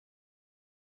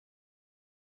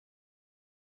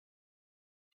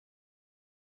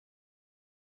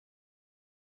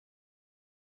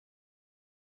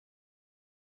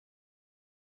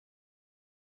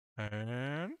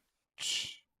And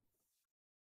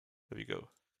there we go.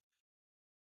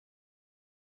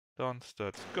 Done,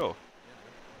 stats, go.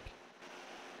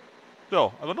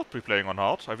 So, I will not be playing on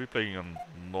hard, I will be playing on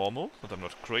normal, but I'm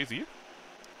not crazy.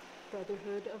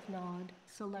 Brotherhood of Nod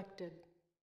selected.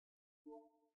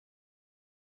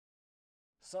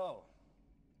 So,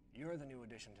 you're the new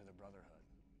addition to the Brotherhood.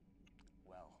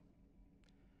 Well,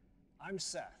 I'm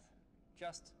Seth.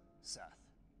 Just Seth.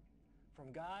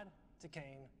 From God to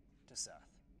Cain to Seth.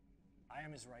 I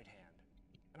am his right hand,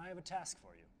 and I have a task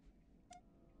for you.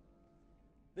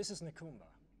 This is Nakumba,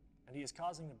 and he is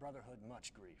causing the Brotherhood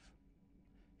much grief.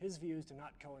 His views do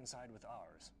not coincide with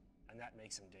ours, and that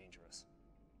makes him dangerous.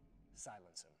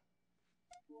 Silence him.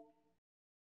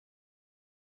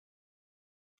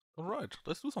 Alright,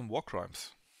 let's do some war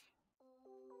crimes.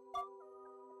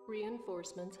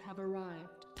 Reinforcements have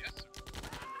arrived. Yes.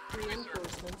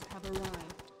 Reinforcements have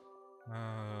arrived.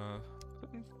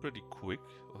 Pretty quick,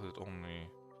 or is it only...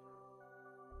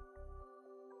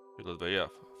 Yeah,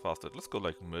 faster. Let's go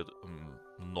like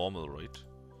normal rate.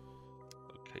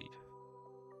 Okay.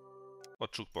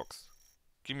 What jukebox?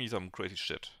 Give me some crazy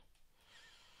shit.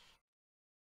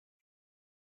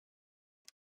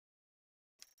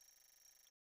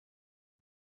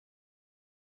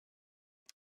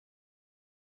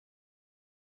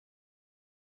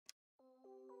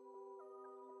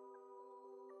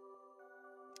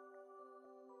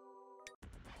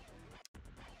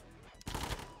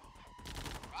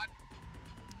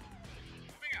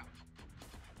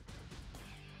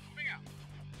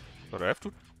 But I have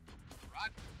to...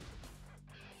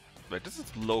 Wait, this is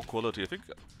low quality. I think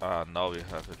now we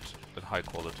have it in high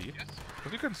quality. Yes.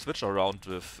 But you can switch around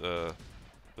with the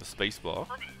spacebar.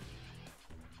 Moving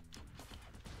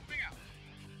out.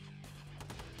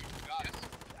 Got it.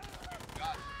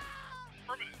 Got it.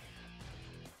 Affirmative.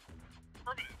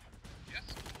 Affirmative. Yes.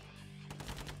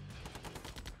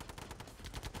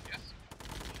 Yes.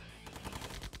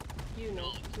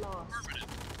 Unit lost. Affirmative.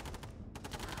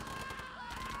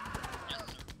 Yes,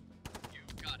 sir. You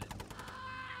got it. You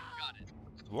got it.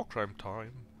 War crime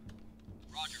time.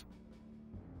 Roger.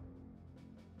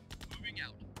 Moving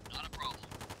out. Not a problem.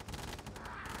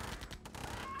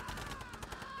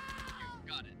 You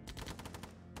got it.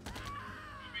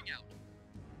 Moving out.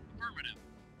 Affirmative.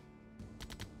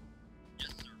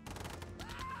 Yes, sir. You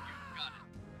got it.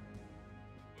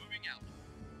 Moving out.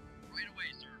 Right away,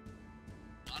 sir.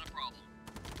 Not a problem.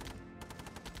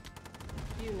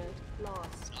 Unit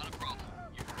lost. Not a problem.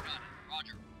 You got it.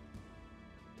 Roger.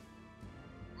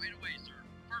 Right away, sir.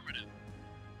 Affirmative.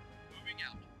 Moving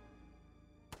out.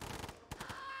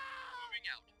 Moving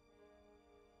out.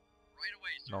 Right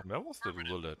away, sir. Now, where was the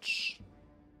Affirmative. village?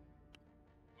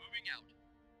 Moving out. I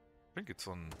think it's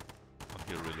on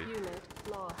here really. Unit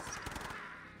lost.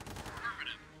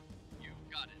 Affirmative. You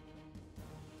got it.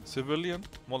 Civilian?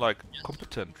 More like Yes,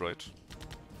 competent, right?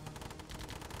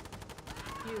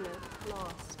 Unit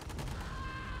lost.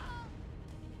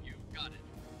 You got it.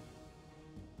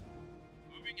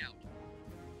 Moving out.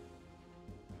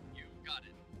 You got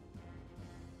it.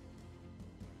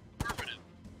 Affirmative.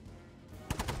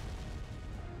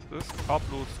 This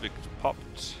Pablo's Victor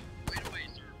popped. Right away,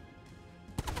 sir.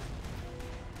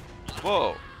 Not a Whoa!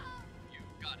 problem. You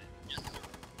got it. Yes, sir.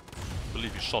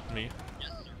 Believe he shot me.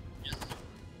 Yes, sir. Yes, sir.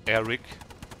 Eric.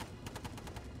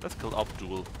 Let's kill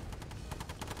Abdul.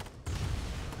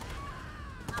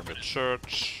 From the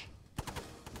church.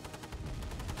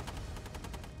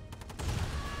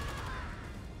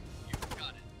 You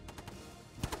got it.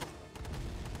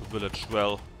 The village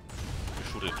well. We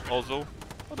shoot it also.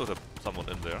 Oh, there's someone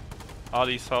in there.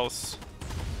 Ali's house.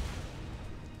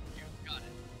 You got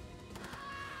it.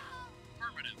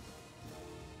 Affirmative.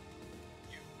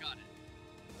 You got it.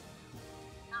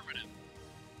 Affirmative.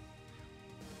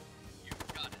 You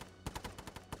got it.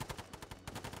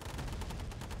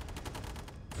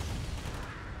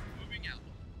 Moving out.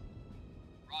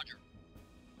 Roger.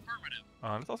 Affirmative.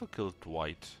 Let's also kill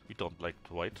Dwight. We don't like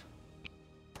Dwight.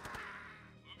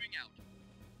 Moving out.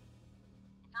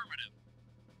 Affirmative.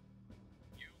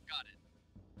 You got it.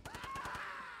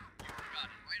 You got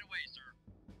it. Right away, sir.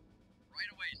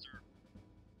 Right away, sir.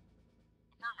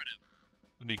 Affirmative.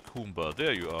 Nikumba,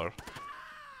 there you are.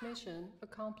 Mission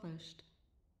accomplished.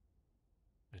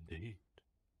 Indeed.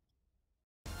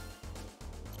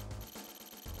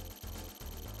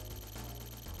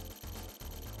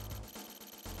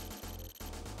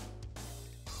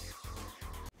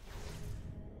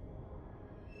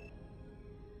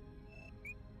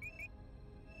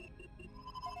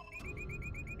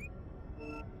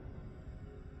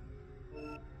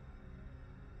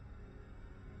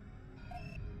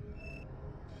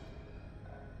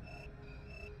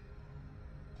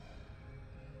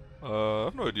 I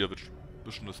have no idea which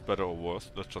mission is better or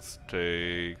worse. Let's just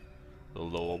take the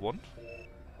lower one.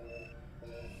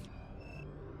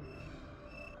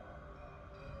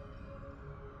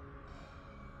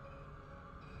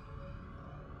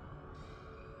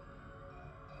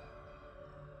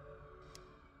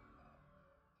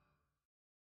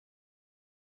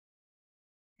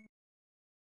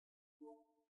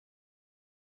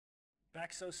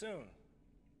 Back so soon?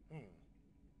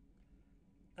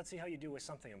 Let's see how you do with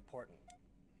something important.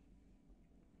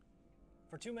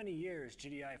 For too many years,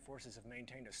 GDI forces have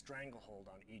maintained a stranglehold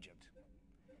on Egypt.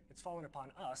 It's fallen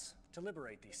upon us to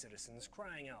liberate these citizens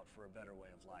crying out for a better way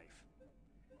of life.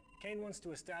 Kane wants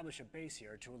to establish a base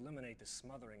here to eliminate the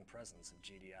smothering presence of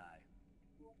GDI.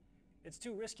 It's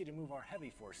too risky to move our heavy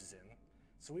forces in,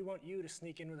 so we want you to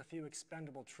sneak in with a few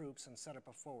expendable troops and set up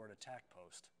a forward attack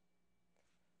post.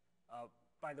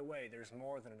 By the way, there's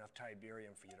more than enough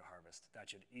Tiberium for you to harvest. That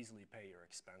should easily pay your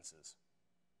expenses.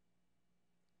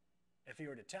 If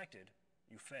you're detected,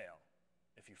 you fail.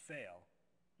 If you fail,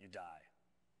 you die.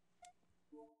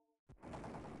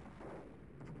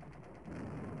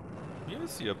 We'll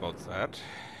see about that.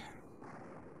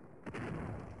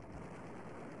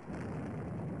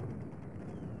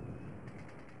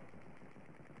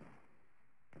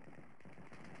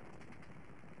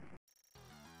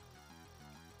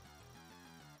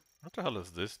 What the hell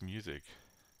is this music?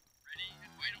 Ready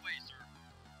and wait away, sir.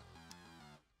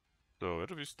 So where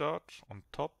do we start? On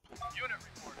top? Unit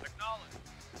report, acknowledged.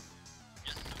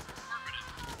 Yes, sir.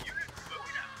 Affirmative. Unit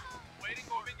moving out. Waiting,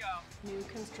 moving out. New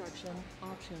construction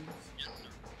options. Yes, sir.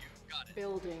 You got it.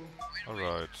 Building. Right away.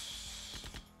 Alright.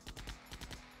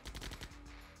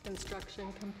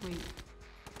 Construction complete.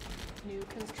 New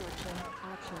construction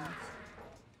options.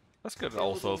 Let's get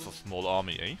ourselves a small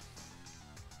army, eh?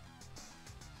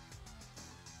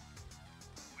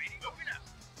 Waiting, moving out.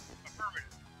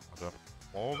 Affirmative. Are there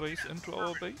more ways into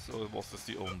our base, or was this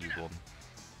the only one?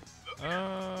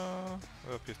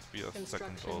 There appears to be a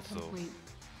second Construction also. complete.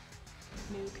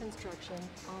 New construction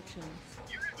options.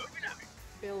 Unit moving out.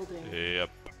 Building. Yep,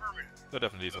 Affirmative. there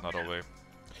definitely is another way.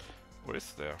 Where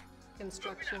is there?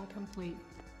 Construction complete.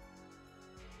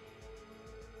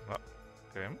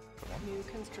 Okay, come on. New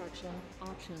construction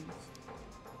options.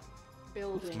 Let's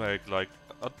Building. make like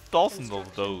a dozen of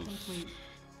Construction those. complete.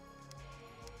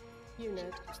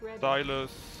 Unit ready.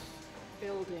 Stylus.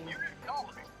 Building. Unit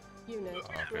acknowledged. Unit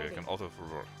Okay, I ready. can also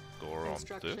go around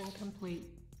Construction this. complete.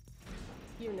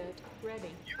 Unit ready.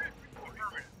 Unit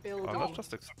affirmative. Building. Let's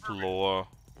just explore,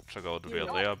 check out where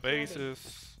Unit their ready. base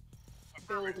is.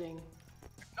 Building.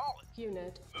 Acknowledged.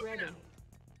 Unit ready.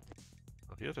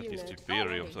 Here's at least Unit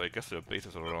Tiberium, ready. so I guess their base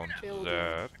is around Building.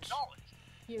 that. Acknowledged.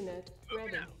 Unit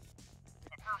ready. Affirmative.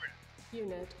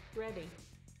 Unit ready.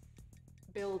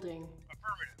 Building.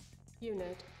 Affirmative.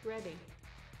 Unit ready.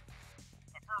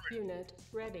 Affirmative. Unit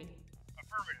ready.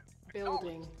 Affirmative.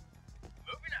 Building.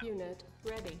 Moving out. Unit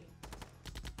ready.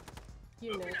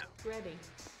 Unit ready.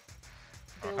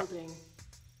 Building.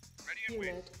 Ready and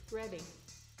waiting. Unit ready.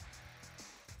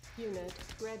 Unit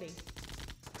ready.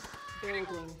 Building.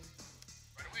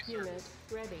 Right away, sir. Unit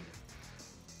ready.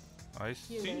 I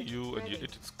see Unit you and ready. your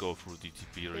idiots go through the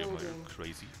Tiberium, are you Building.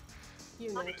 crazy?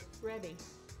 Unit ready.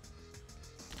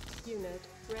 Unit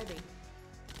ready.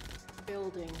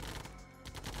 Building.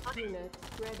 Unit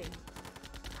ready.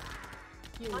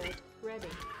 Unit ready.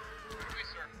 Away,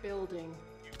 sir. Building.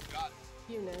 You got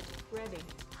it. Unit ready.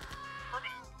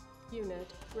 Affirmative.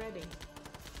 Unit ready.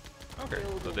 Okay, so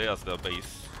Building. there's their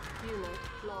base. Unit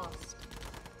lost.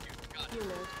 You got it.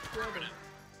 Unit ready.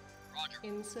 Roger.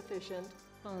 Insufficient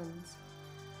funds.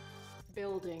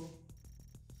 Building.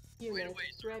 Unit away,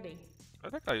 sir. ready. I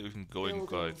think I even going,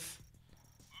 Building. guys.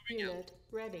 Moving out. Unit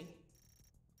ready.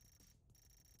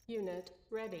 Unit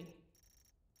ready.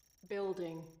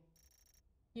 Building.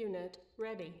 Unit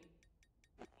ready.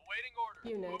 Awaiting orders.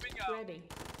 Unit Moving out. ready.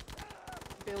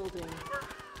 Building.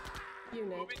 Affirmative.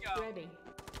 Unit Moving out. ready.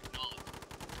 Acknowledged.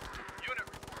 Unit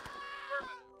report.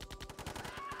 Affirmative.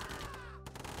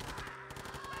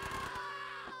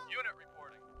 Unit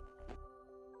reporting.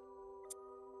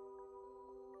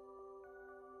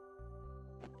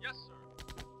 Yes, sir.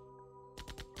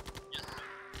 Yes, sir.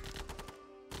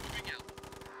 Moving out.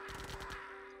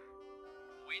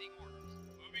 Awaiting orders.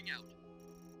 Moving out.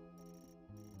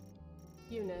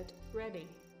 Unit ready.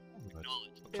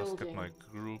 Acknowledged. Just get Building. my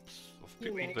groups of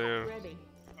people Unit there. ready.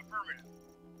 Affirmative.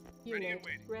 Ready Unit and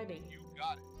waiting. ready. You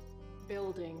got it.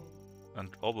 Building. And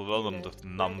overwhelm them Unit with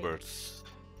ready. numbers.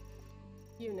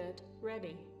 Unit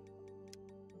ready.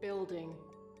 Building.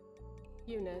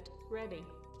 Unit ready.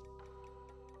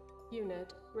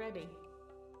 Unit ready.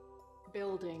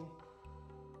 Building.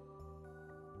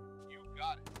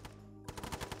 got it.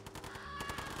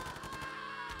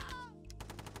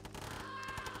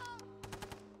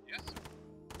 Yes, sir.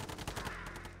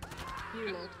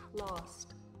 Unit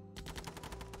lost.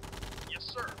 Yes,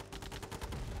 sir.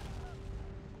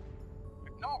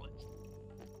 Acknowledged.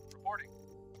 Reporting.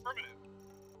 Affirmative.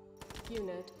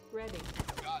 Unit ready.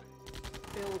 Got it.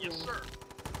 Building. Yes, sir.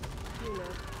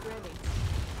 Unit ready.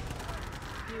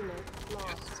 Unit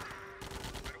lost.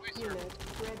 Right away, sir. Unit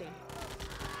ready.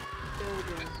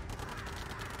 Building.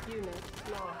 Yes. Unit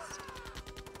lost.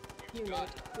 You Unit got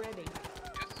it. ready.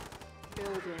 Yes,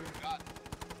 Building. got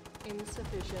it.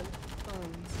 Insufficient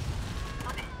funds.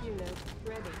 Affirmative. Unit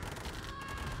ready.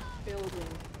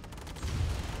 Building.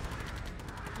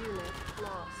 Unit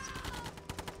lost.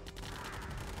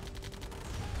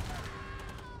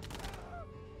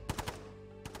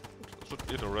 Should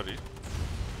be it already.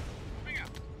 Moving out.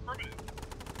 Affirmative.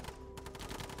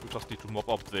 We just need to mop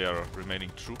up their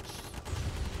remaining troops.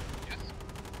 Yes.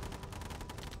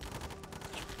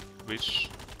 Squish.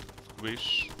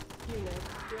 Squish. Unit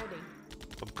ready.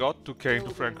 From God to Kane to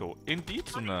Building. Franco. Indeed,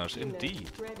 Sunaj, Unit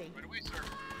indeed. ready. Right away, sir.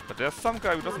 But there's some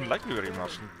guy who doesn't like me very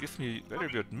much and gives me very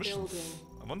weird missions.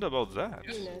 Building. I wonder about that.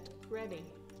 Yes. Unit ready.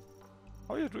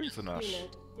 How are you doing, Sunaj?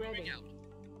 Unit ready. Moving out.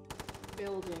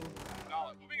 Building.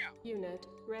 Acknowledged. Moving out. Unit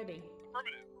ready.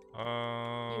 Affirmative.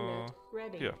 Unit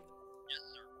ready. here. Yes,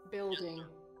 sir. Building.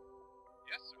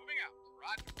 Yes, sir. Moving out.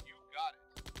 Roger. You got it.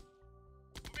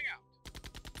 Moving out.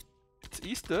 It's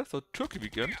Easter, so Turkey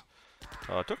weekend.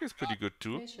 Turkey is pretty good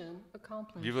too. Mission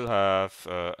accomplished. We will have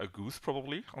a goose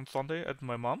probably on Sunday at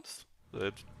my mom's.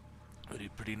 That's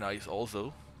pretty nice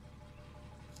also.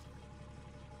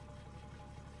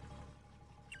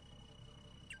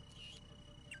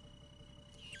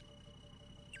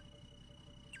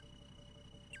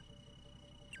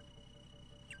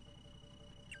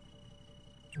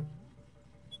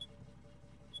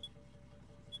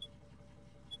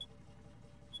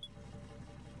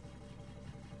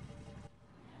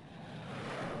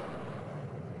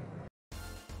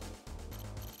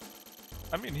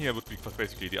 I mean, here would be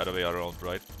basically the other way around,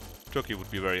 right? Turkey would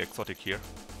be very exotic here.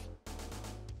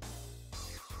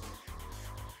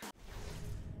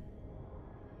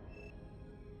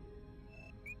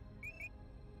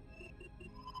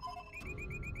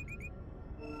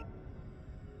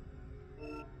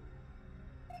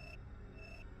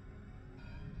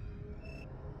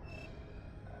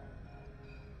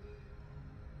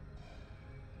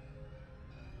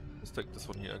 Let's take this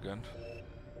one here again.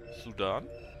 Sudan.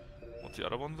 What's the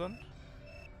other one then?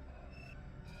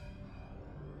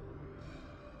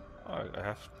 I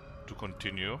have to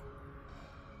continue.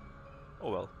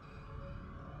 Oh well.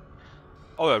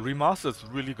 Oh yeah, remastered is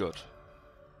really good.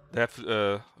 They have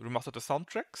remastered the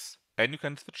soundtracks, and you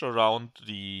can switch around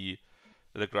the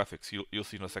graphics. You'll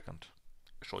see in a second.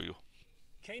 I'll show you.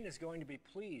 Kane is going to be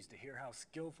pleased to hear how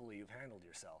skillfully you've handled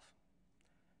yourself.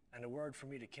 And a word from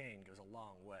me to Kane goes a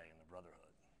long way in the Brotherhood.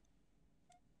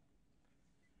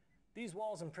 These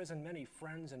walls imprison many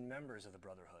friends and members of the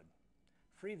Brotherhood.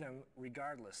 Free them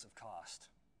regardless of cost.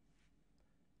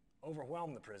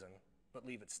 Overwhelm the prison, but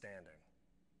leave it standing.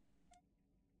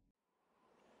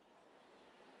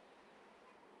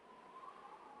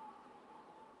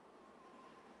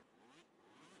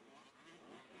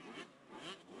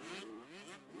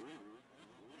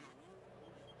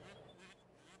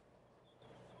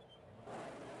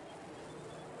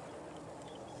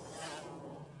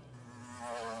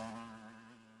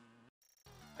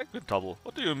 Good double.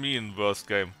 What do you mean worst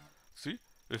game? See,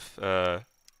 with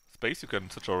space you can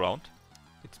switch around.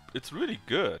 It's really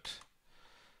good.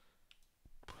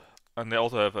 And they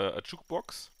also have a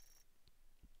jukebox.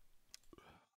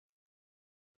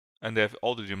 And they have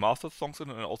all the remastered songs in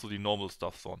it and also the normal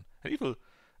stuff on.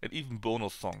 And even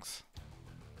bonus songs.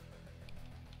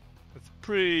 It's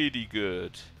pretty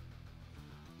good.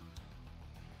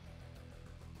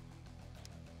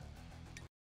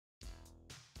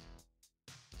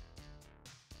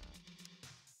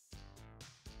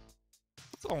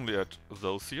 Let's only add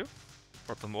those here,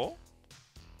 not them all.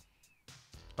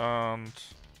 And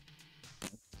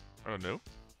I don't know.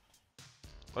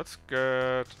 Let's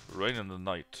get Rain in the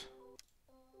Night.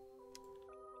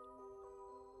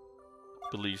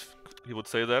 Believe he would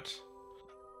say that.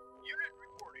 Unit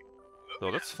reporting. So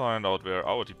Moving let's out. find out where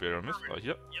our Tiberium is. Affirmative.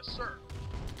 Here. Yes, sir.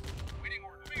 Waiting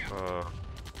order. Moving out.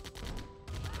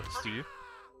 Let's see.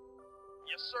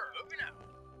 Yes, sir. Moving out.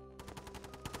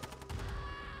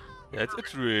 Yeah,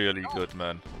 it's really good,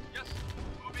 man. Yes.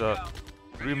 Moving The out.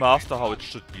 remaster how it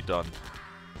should be done.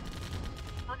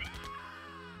 Affirmative.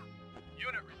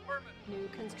 Unit reporting. New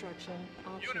construction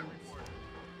Unit options. report.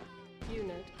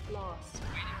 Unit lost.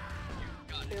 Waiting. You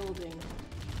Building.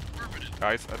 Affirmative.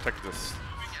 Guys, attack this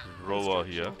rower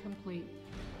here. Construction complete.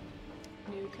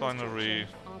 New Binary.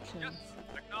 construction options.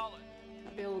 Yes. Acknowledge.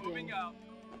 Building. Moving out.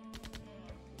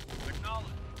 Acknowledge.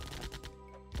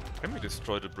 Can we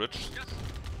destroy the bridge? Yes.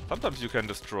 Sometimes you can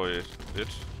destroy it,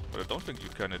 but I don't think you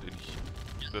can it in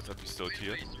this episode Right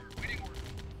here. away, sir. Waiting orders.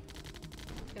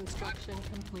 Construction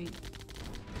complete.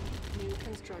 New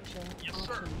construction Yes,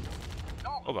 sir. options.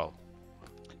 No. Oh well.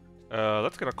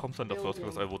 Let's get a comp center first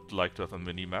because I would like to have a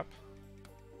mini map.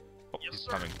 Oh, Yes, he's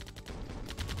sir. coming.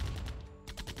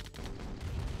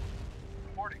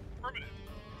 Reporting. Affirmative.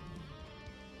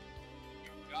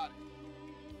 You got it.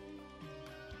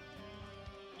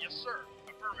 Yes, sir.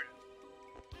 Affirmative.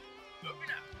 Moving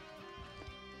out.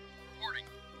 Reporting.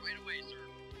 Right away, sir.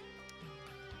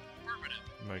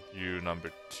 Affirmative. Make you number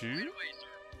Right 2. away, sir.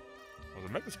 Well,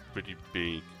 the map is pretty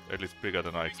big, at least bigger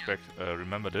than I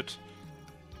remembered it.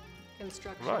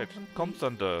 Construction Right, complete. comp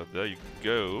center, there you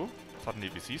go. Suddenly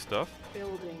we see stuff.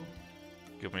 Building.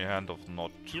 Give me a hand of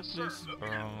not 2, Yes, sir. please.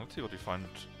 Let's see what we find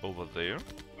over there.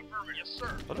 Affirmative. Yes,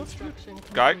 sir. Oh, that's good. Construction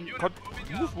Guy, complete.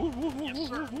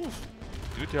 move.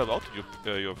 You need to help out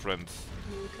your friends.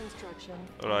 New construction.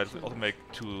 Alright, options. also make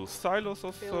 2 silos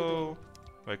or so. Building.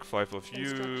 Make 5 of you,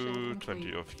 Construction 20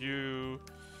 complete. of you.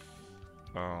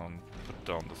 Put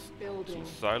down this Building. 2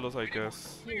 silos, I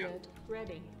guess. Unit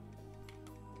ready.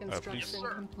 Construction please.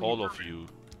 sir. complete. All of you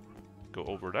go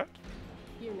over that.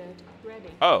 Unit ready.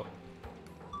 Oh!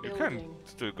 You can Building.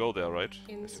 still go there, right? Yes,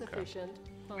 you can. Insufficient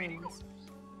Waiting funds. orders.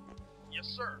 Yes,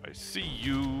 sir. I see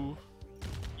you.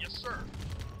 Yes, sir.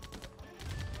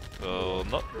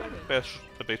 Not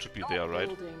the base should be there, right?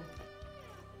 Building.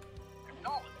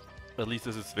 Acknowledge. At least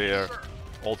this is where Yes, sir.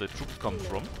 all the troops come Unit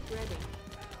from. ready.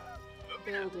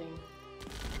 Moving out. Building.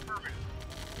 Affirmative.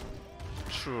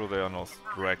 Sure, there are no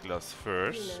stragglers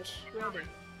first. Unit ready.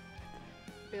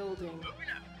 Building. Moving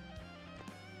out.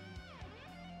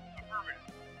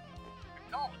 Affirmative.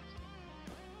 Acknowledge.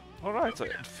 Alright, so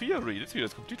in theory, this here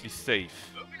is completely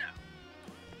safe. Moving out.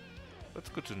 That's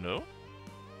good to know.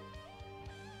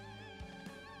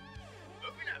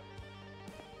 Moving out.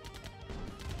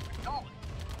 Acknowledge.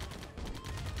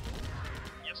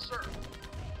 Yes, sir.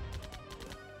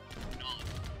 Acknowledge.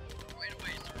 Right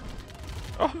away, sir.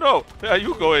 Oh no! Where are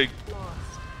you going?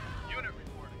 Lost. Unit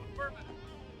reporting. Affirmative.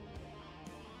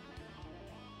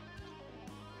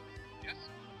 Yes.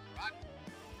 Roger.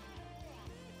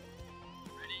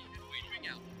 Ready and waging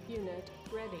out. Unit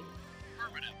ready.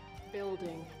 Affirmative.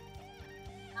 Building.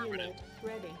 Affirmative. Unit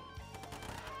ready.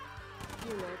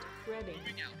 Unit ready.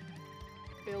 Moving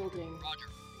out. Building. Roger.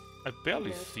 I barely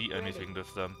Unit see ready. anything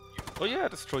this time. Oh yeah,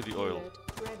 destroy the oil. Unit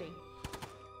ready.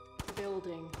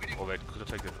 Building. Oh wait, could I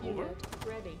take it over? Unit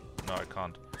ready. No, I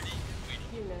can't. Ready and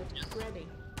waiting. Unit Yes. ready.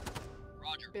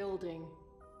 Roger. Building.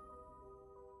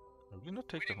 Can we not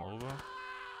take them over?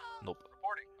 Nope.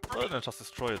 Reporting. Well, then just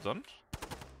destroy it then.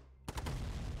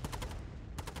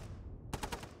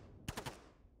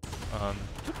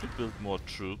 Could we build more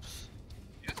troops?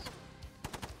 Yes.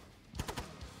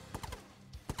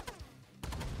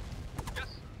 Yes.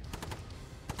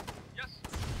 Yes.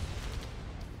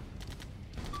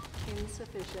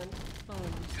 Insufficient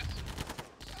funds. Yes.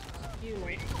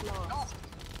 Unit lost.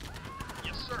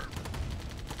 Yes, sir.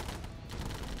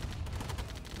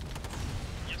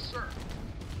 Yes, sir.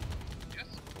 Yes.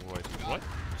 Alright, right.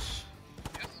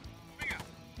 Yes. Moving out.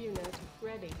 Unit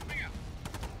ready. Moving out.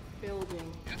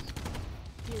 Building. Yes.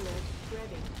 Unit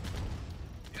ready.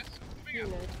 Yes. Moving out.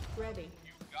 Unit ready.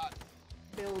 You got it.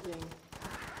 Building.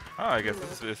 Ah, I guess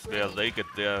this is where they get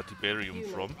their Tiberium Unit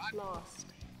from. lost.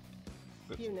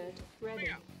 Good. Unit ready.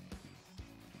 out.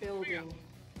 Building.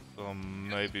 So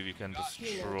maybe we can Unit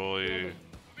destroy ready.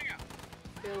 Moving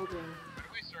out. Building. Right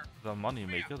away, sir. the money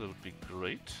maker. That would be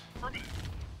great. Affirmative.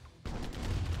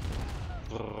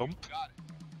 Rump. Got it.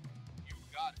 You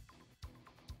got it.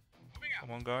 Moving out.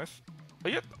 Come on, guys. Oh,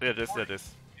 yep, there it is, there it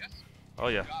is. Yes. Oh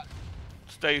yeah. Got it.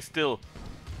 Stay still.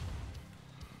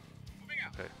 Moving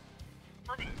out. Okay.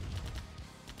 Affirmative.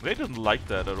 They didn't like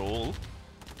that at all.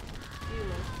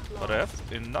 Unit But I lost.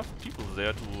 have enough people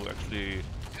there to actually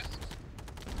Yes.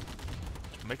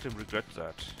 make them regret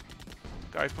that.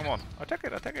 Guys, come on. Attack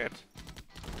it, attack it.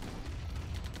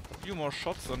 A few more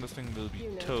shots and this thing will be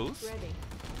Unit toast. ready.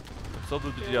 So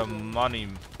will be their Building. money.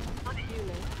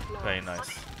 Unit lost. Very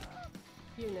nice.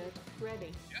 Unit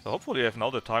ready. So hopefully I have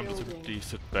now the time to Building. simply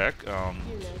sit back and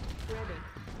Unit ready.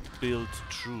 build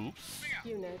troops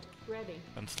Unit ready.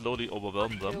 and slowly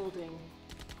overwhelm them. Building.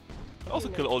 And also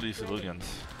kill all these civilians.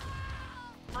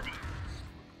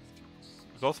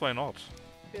 Because why not?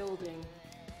 Building.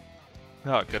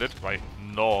 Yeah, get it? Why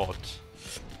not?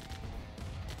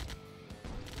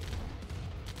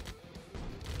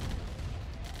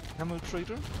 Camel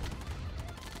trader.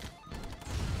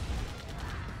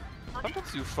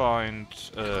 Sometimes you find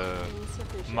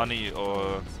Insufficient money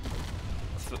or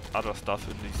funds. other stuff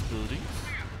in these buildings.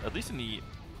 At least in the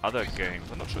other games.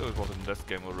 I'm not sure if it was in this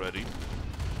game already.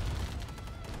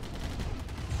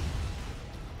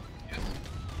 Yes.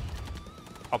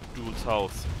 Abdul's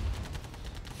house.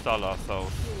 Salah's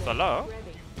house. Unit Salah?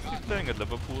 ready. He's playing at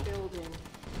Liverpool. Building.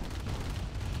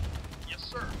 Yes,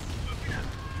 sir. Moving out.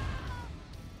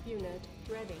 Unit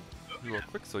ready. You are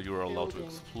quick, so you are allowed to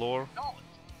Building. explore. Acknowledged.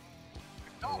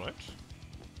 Acknowledged. Alright.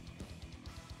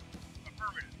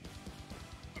 Affirmative.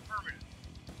 Affirmative.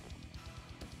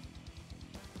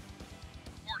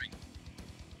 Reporting.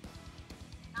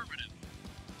 Affirmative.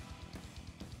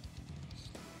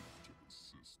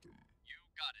 You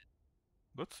got it.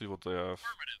 Let's see what they have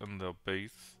in their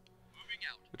base. Moving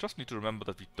out. We just need to remember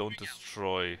that we don't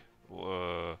destroy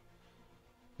the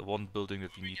one building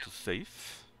that we need to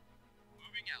save.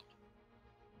 Moving out.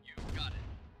 You got it.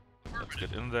 Let's Affirmative.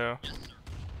 get in there. Yes, sir.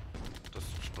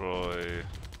 Destroy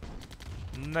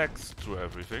next to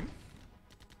everything.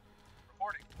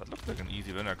 Reporting. That looks like an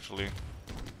easy win actually.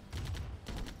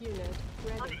 Unit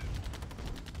ready.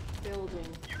 Building.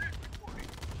 Unit reporting.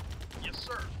 Yes,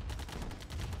 sir.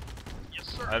 Yes,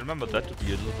 sir. I remember that to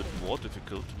be a little bit more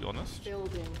difficult, to be honest.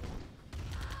 Building.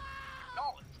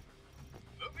 Acknowledged.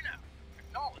 Moving out.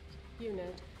 Acknowledged.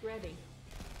 Unit ready.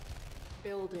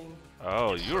 Building.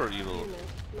 Oh, you're evil. Unit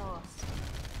lost.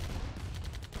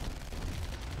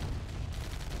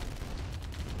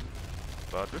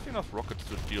 But with enough rockets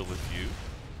to deal with you,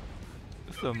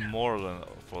 is there more than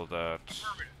for that?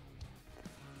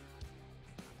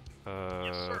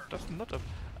 Affirmative. Does not.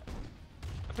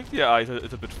 I think the AI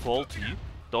is a bit faulty.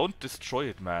 Don't destroy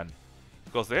it, man.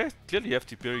 Because they clearly have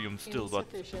Tiberium still, but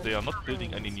Insufficient they are not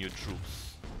building any funds. new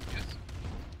troops. Yes.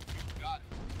 You got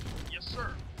it. Yes,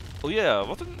 sir. Oh yeah,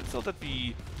 wasn't it so that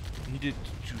we needed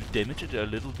to damage it a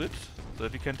little bit so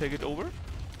that we can take it over?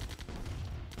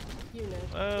 Unit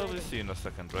We'll ready. see in a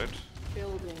second, right?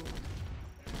 Building.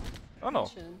 Oh no,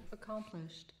 Mission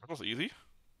accomplished. that was easy.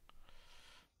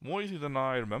 More easy than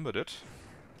I remembered it.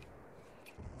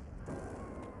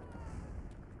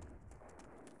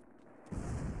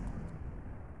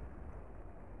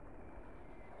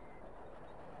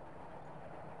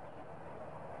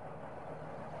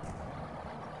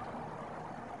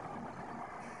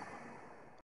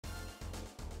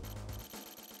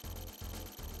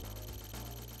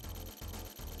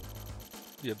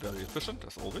 Yeah, very efficient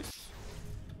as always.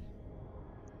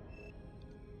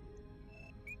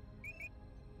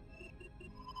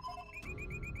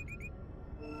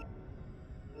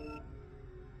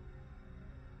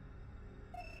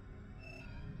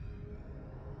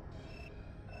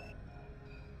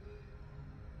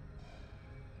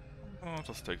 I'll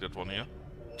just take that one here.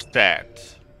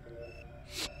 Stat.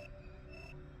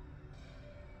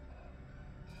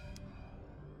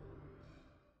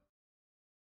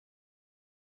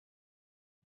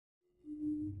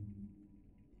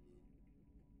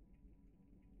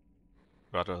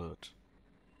 Brotherhood.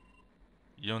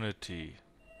 Unity.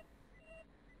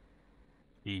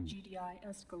 GDI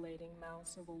escalating Mao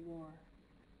civil war.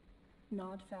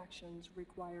 Nod factions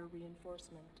require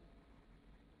reinforcement.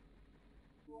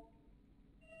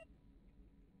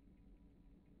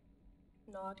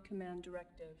 Nod command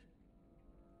directive.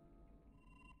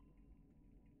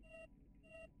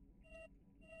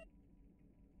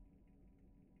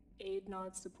 Aid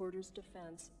Nod supporters'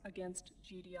 defense against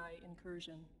GDI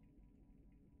incursion.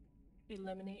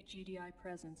 Eliminate GDI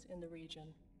presence in the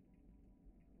region.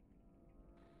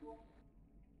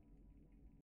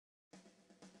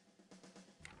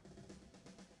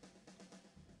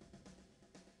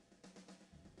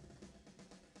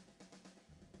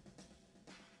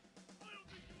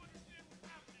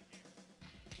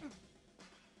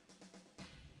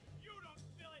 You don't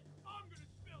spill it, I'm gonna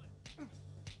spill it!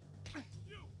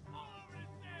 You, all over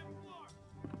this damn floor!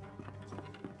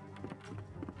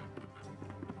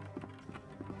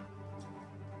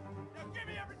 Now give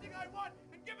me everything I want,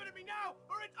 and give it to me now,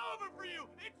 or it's over for you!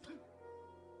 It's...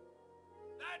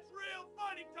 That's real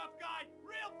funny, tough guy!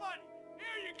 Real funny!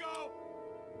 Here you go!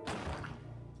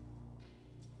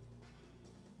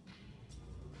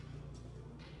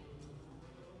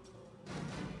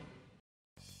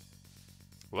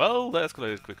 Well, that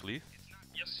escalated quickly.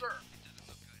 Yes, sir.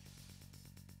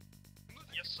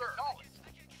 Yes, sir. Knowledge.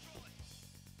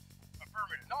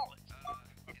 Affirmative. Knowledge.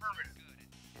 Affirmative.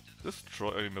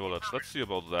 Destroy village. Let's see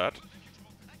about that.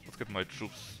 Let's get my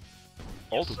troops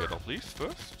all together, please,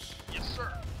 first. Yes,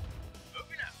 sir.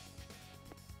 Moving out.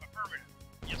 Affirmative.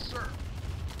 Yes, sir.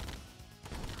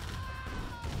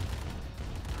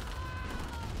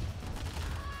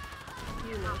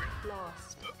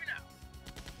 lost. Moving out.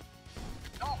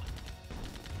 Acknowledged.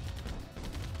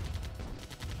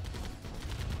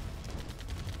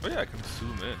 Oh yeah, I can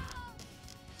zoom in.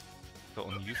 So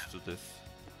unused to this.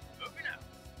 Moving out.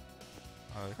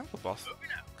 Can the boss? Moving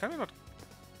out. Can we not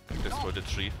destroy the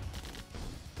tree?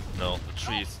 No, the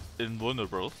tree is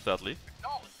invulnerable, sadly.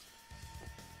 Acknowledged.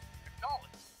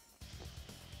 Acknowledged.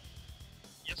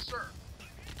 Yes, sir.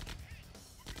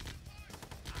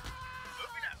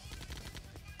 Moving out.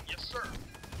 Yes, sir.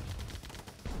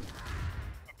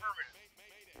 Affirmative.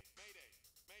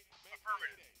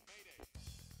 Affirmative.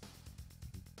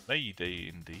 Mayday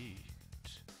indeed.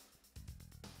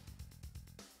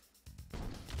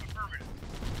 Affirmative.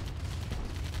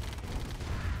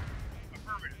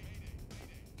 Affirmative.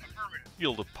 Affirmative.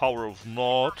 Feel the power of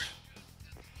Nod.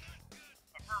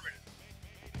 Affirmative.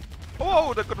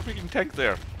 Oh, they got a freaking tank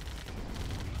there.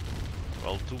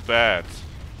 Well, too bad.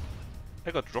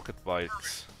 I got rocket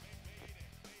bites.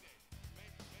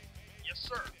 Yes,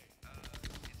 sir.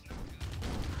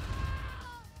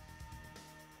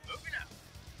 Moving out.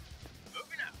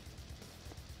 Moving out.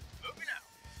 Moving out.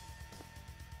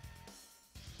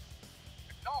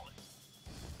 Acknowledged.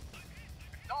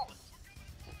 Acknowledged.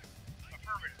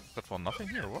 Affirmative. That for nothing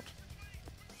here, what?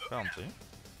 Moving out. Bounty.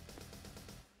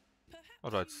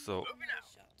 Alright, so Moving out.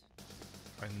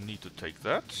 I need to take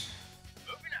that.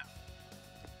 Moving out.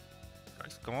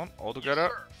 Guys, come on, all Yes, together.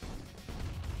 sir.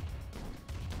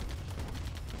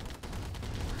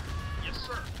 Yes,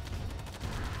 sir.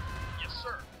 Yes,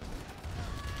 sir.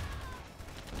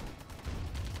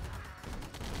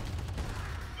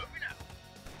 Moving out.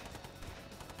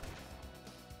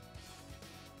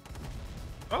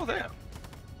 Oh, there.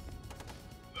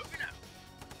 Moving out.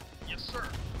 Yes, sir.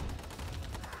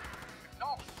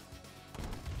 Acknowledged.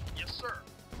 Yes, sir.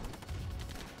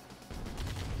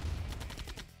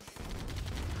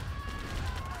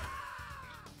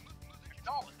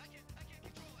 Acknowledged.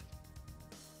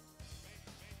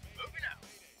 Moving out.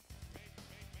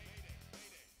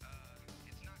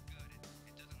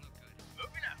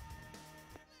 Moving out.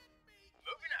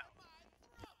 Moving out.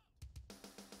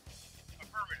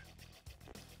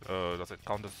 Affirmative. Does it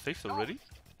count as safe already?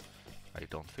 I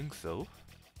don't think so.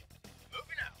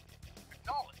 Moving out.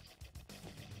 Acknowledged.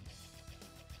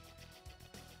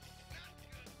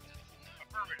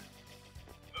 Affirmative.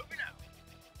 Moving out.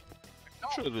 I'm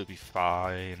sure Acknowledged. it will be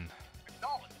fine.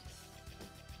 Acknowledged.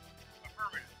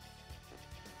 Affirmative.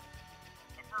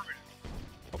 Affirmative.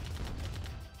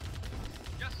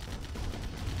 Yes.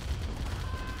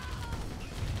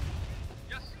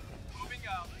 Yes. Moving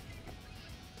out.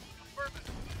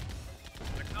 Affirmative.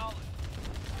 Acknowledged.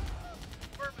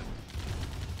 Affirmative.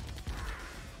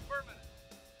 Affirmative.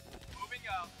 Moving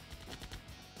out.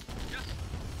 Yes.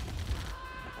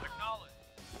 Acknowledged.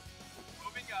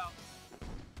 Moving out.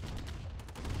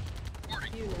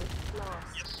 Warning. Unit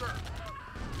lost. Yes, sir.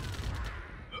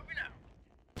 Moving out.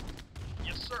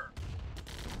 Yes, sir.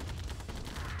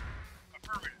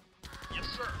 Affirmative. Yes,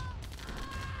 sir.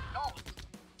 Acknowledged.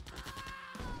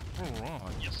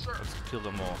 Alright, Yes, sir. let's kill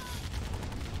them off.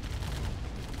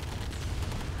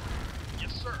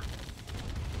 Yes, sir.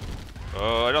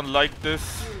 I don't like this.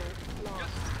 Unit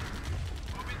lost.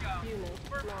 Moving out. Unit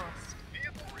Affirmative. lost.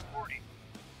 Vehicle reporting.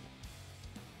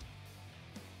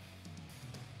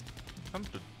 Come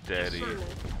to daddy. Yes, sir.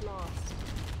 Unit lost.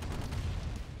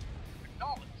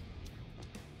 Acknowledged.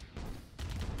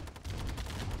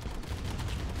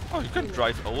 Oh, you can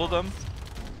drive over them?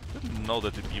 Didn't know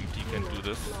that the BMT can do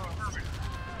this. Lost. Affirmative.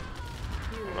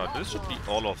 Unit Right, this should be lost.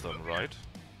 all of them, right?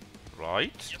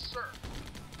 Right? Yes, sir.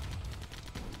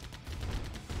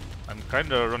 I'm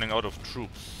kinda running out of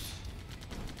troops.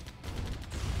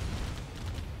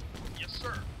 Yes,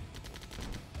 sir.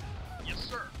 Yes,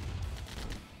 sir.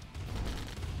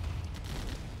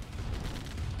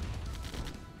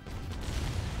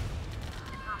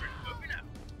 Affirmative. Moving out.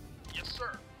 Yes,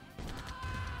 sir.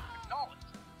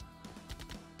 Acknowledged.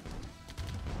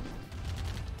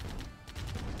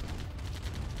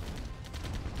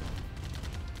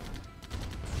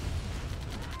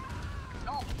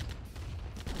 Acknowledged.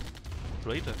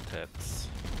 Radar tabs.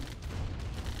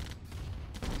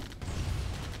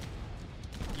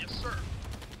 Yes, sir.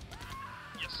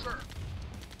 Yes, sir.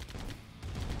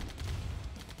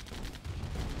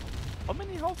 How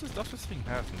many houses does this thing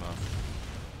have now?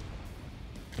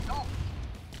 Acknowledged.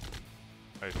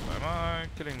 Wait, am I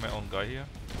killing my own guy here?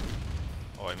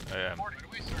 Oh, I am. Reporting. Right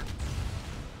away, sir.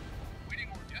 Waiting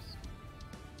order. Yes.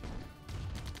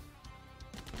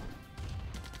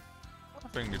 I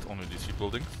think it's only these 3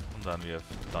 buildings, and then we have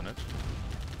done it.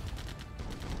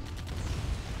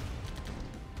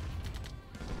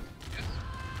 Yes.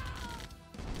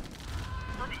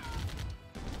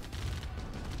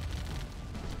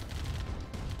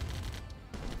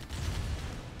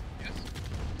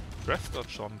 Prester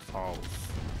John's house.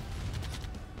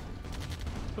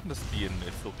 Shouldn't this be in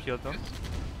Ethiopia then?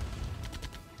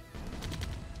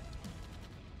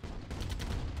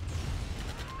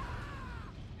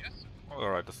 Yes, sir.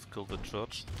 Alright, let's kill the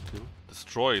church.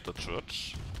 Destroy the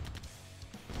church.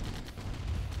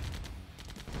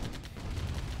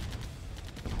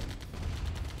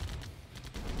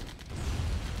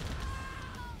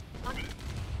 Affirmative.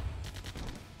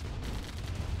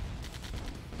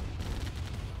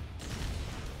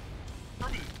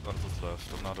 Affirmative. What is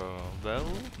left? Another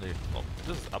well? Nee, oh,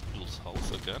 this is Abdul's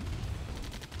house again.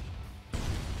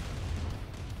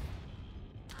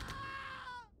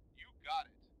 You got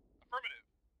it. Affirmative.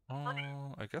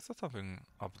 Affirmative. I guess there's something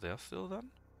up there still then?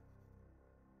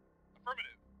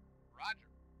 Affirmative. Roger.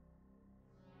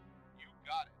 You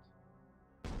got it.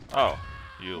 Oh,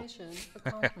 you. Mission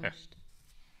accomplished.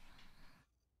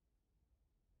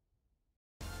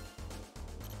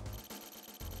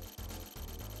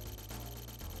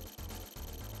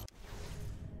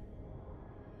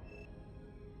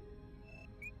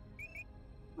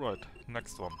 Right,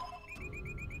 next one.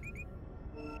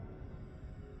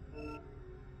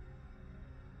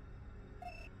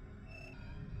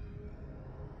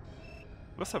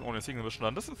 This time only seeing the mission,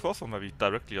 and this is the first one where we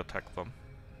directly attack them.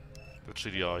 The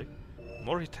GDI.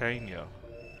 Mauritania.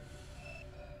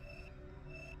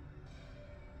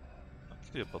 Not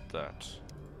clear about that.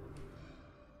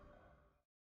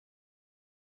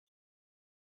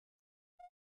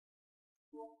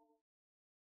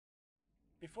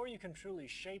 Before you can truly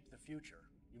shape the future,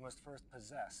 you must first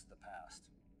possess the past.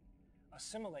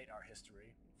 Assimilate our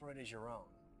history, for it is your own.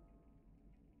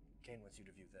 Kane wants you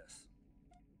to view this.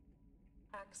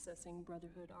 Accessing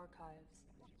Brotherhood archives.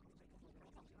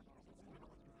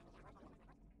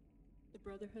 The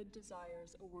Brotherhood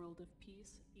desires a world of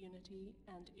peace, unity,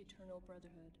 and eternal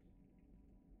brotherhood.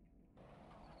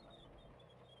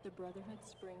 The Brotherhood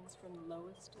springs from the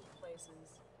lowest of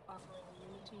places, offering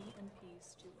unity and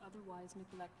peace to otherwise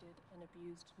neglected and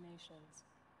abused nations.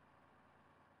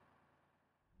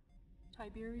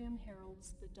 Tiberium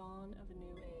heralds the dawn of a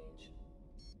new age.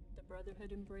 The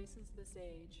Brotherhood embraces this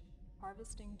age,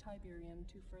 harvesting Tiberium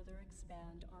to further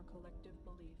expand our collective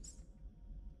beliefs.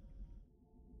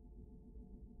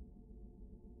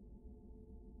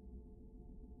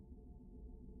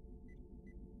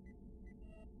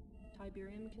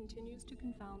 Tiberium continues to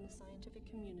confound the scientific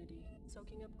community,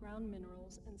 soaking up ground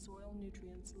minerals and soil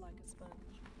nutrients like a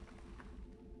sponge.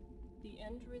 The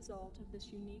end result of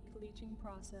this unique leaching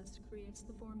process creates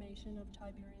the formation of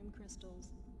Tiberium crystals,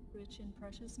 rich in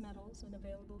precious metals and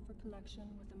available for collection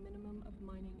with a minimum of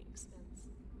mining expense.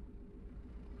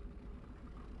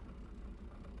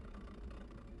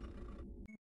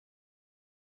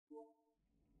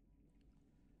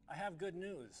 I have good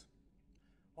news.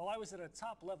 While I was at a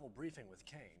top-level briefing with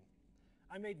Kane,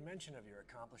 I made mention of your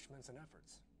accomplishments and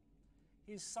efforts.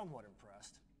 He's somewhat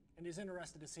impressed, and is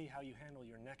interested to see how you handle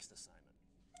your next assignment.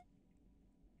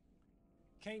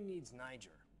 Kane needs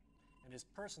Niger, and his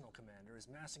personal commander is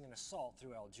massing an assault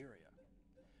through Algeria.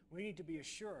 We need to be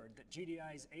assured that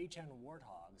GDI's A-10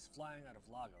 Warthogs flying out of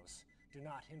Lagos do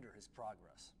not hinder his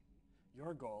progress.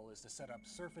 Your goal is to set up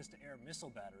surface-to-air missile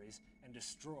batteries and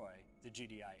destroy the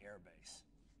GDI airbase.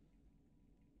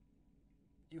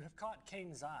 You have caught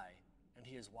Kane's eye, and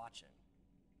he is watching.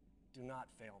 Do not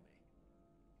fail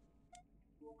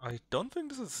me. I don't think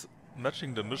this is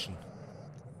matching the mission.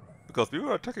 Because we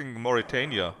were attacking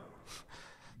Mauritania.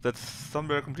 That's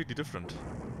somewhere completely different.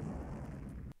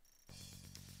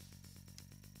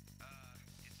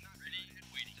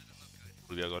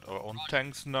 We have got our own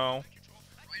tanks now. Right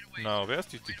away, Now, sir. where's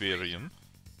the Tiberium?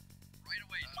 Right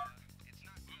away, sir.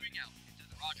 Moving out.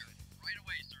 Roger. Right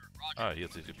away, sir. Roger. Ah,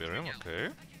 here's the Tiberium,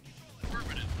 okay.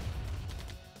 Affirmative.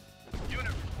 Unit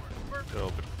report. Affirmative. Go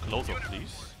a bit closer, Unit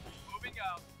please. report. Moving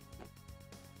out.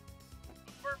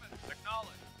 Affirmative.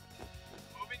 Acknowledge.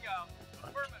 Moving out.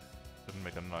 Affirmative. Can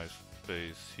make a nice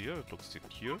base here, it looks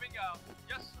secure. Moving out.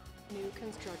 Yes, sir. New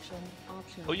construction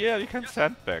options. Oh yeah, we can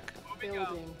sandbag. Moving out.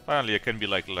 Building. Finally, I can be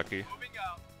like lucky. Moving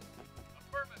out.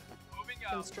 Affirmative. Moving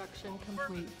out. Construction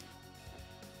complete.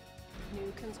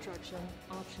 New construction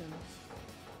options.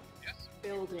 Yes, sir.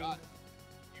 Building. Got it.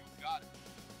 You got it.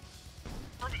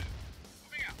 Affirmative.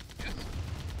 Moving out. Yes, sir.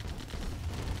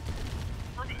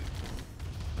 Affirmative.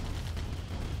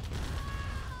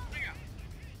 Moving out.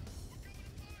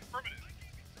 Affirmative.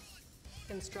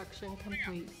 Construction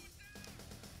complete.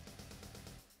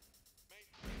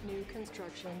 New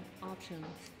construction options.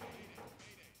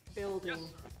 Building. Yes, sir.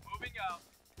 Moving out.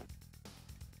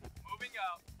 Moving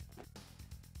out.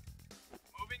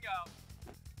 Moving out.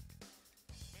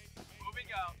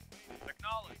 Moving out.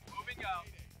 Acknowledge. Moving Moving out.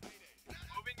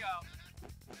 Moving out.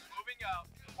 Moving out.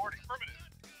 Reporting. Affirmative.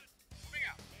 Moving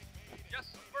out.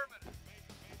 Yes, affirmative.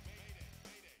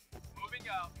 Moving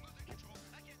out.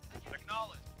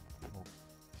 Acknowledge.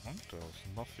 And there's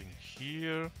nothing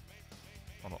here.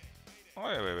 Oh no. Oh,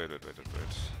 wait.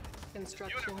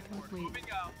 Construction complete. Moving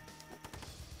out.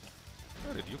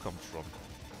 Where did you come from?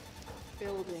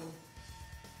 Building.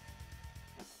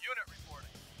 Unit reporting.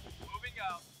 Moving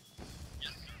out.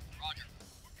 Yes, sir. Roger.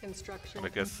 Construction And I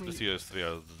guess complete. this here is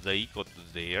where they got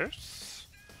theirs.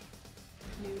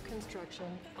 New construction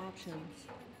options.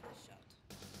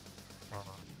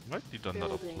 Might need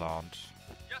another Building. plant.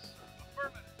 Yes, sir.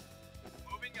 Affirmative.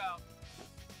 Moving out.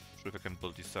 Sure if I can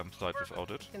build the SAM site without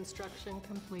it. Construction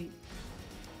complete.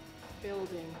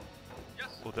 Building. Yes,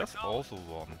 Oh, there's acknowledge. also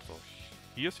one. So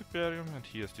here's the barium and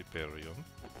here's the barium.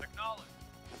 Acknowledge.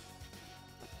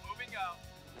 Moving out.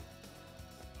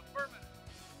 Affirmative.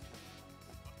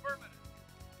 Affirmative.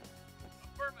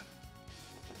 Affirmative.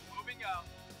 Moving out.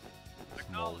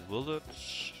 Small Acknowledge.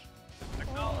 village.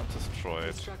 Acknowledge. Destroy it.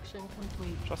 Construction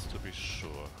complete. Just to be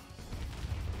sure.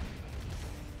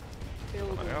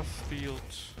 Building. An airfield.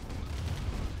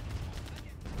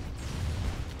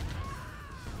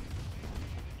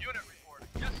 Unit reporting.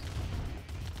 Yes.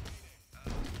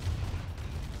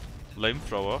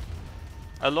 Flamethrower.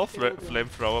 I love Building.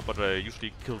 flamethrower, but I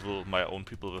usually kill my own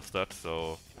people with that,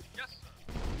 so Yes,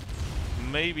 sir.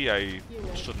 maybe I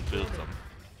Unit shouldn't build ready. them.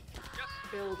 Yes, sir.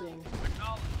 Building.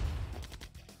 Acknowledge.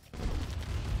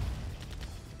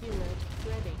 Unit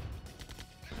ready.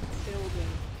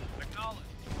 Building. Acknowledge.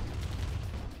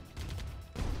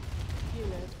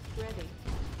 Unit ready.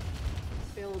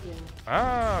 Building.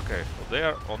 Ah, okay. So they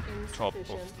are on top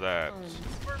Insufficient of that. funds.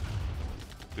 Affirmative.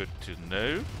 Good to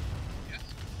know. Yes.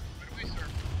 Right away, sir.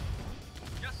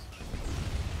 Yes.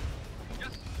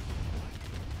 Yes.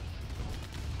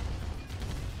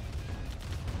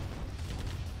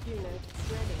 Unit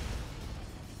ready.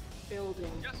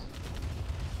 Building. Yes.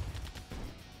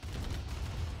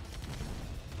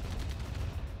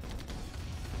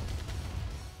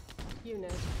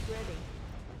 Unit ready.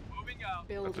 Moving out.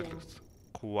 That Building. looks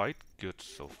quite good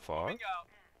so far. Moving out.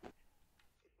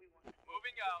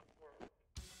 Moving out.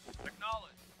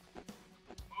 Acknowledge.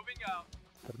 Moving out.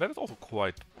 The map is also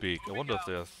quite big. I Moving wonder if out.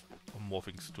 there's more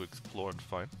things to explore and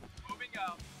find. Moving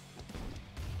out.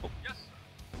 Oh. Yes,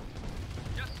 sir.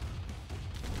 Yes, sir.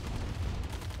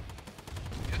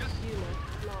 Yes. Unit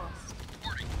lost.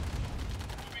 Reporting.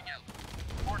 Moving out.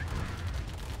 Reporting.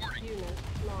 Reporting. Unit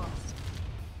lost.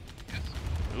 Yes.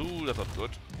 Ooh, that's not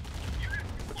good. Unit.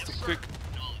 That's Yes, too sir. quick.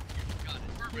 Acknowledge. You got it.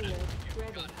 Affirmative. Unit You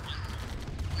ready. got it. Yes, sir.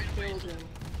 Right away, sir. Building.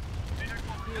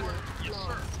 Vehicle. Unit Yes, sir.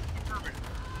 lost. Affirmative.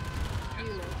 Yes.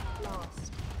 Unit lost.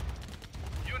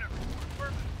 Unit report.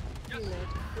 Affirmative. Yes, sir. Unit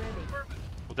ready. Affirmative.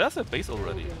 Oh, there's a base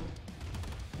already. Building.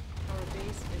 Our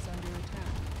base is under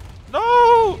attack.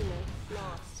 No! Unit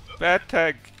lost. Bad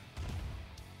tag.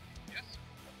 Yes, sir.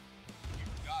 You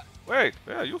got it. Wait,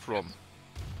 where are you from?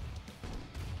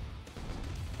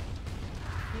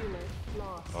 Unit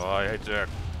lost. Oh, I hate their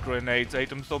grenades. I hate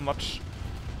them so much.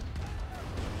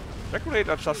 Their grenades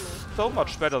are just so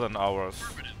much better than ours.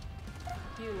 Affirmative.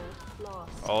 Unit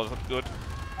lost. Oh, that's not good.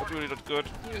 That's really not good.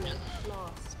 Unit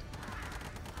lost.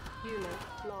 Unit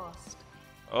lost.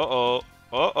 Uh-oh.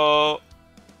 Uh-oh.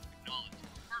 Acknowledge.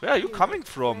 Where are you Unit coming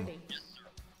from? ready. Yes, sir.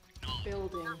 Acknowledge.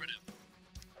 Building. Affirmative.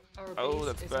 Our base Oh,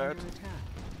 that's is bad. under attack.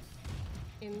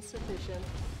 Insufficient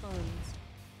funds.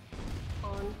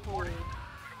 On hold. Right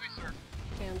away, sir.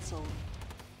 Cancel.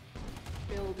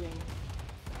 Building.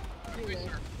 away, Unit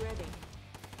sir. ready.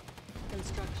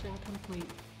 Construction complete.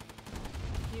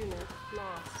 Unit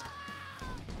lost.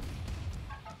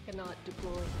 Cannot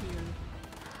deploy here.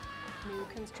 New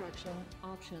construction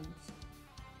options.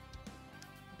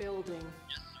 Building.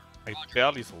 Yes, sir. I Roger.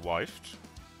 barely survived.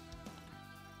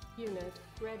 Unit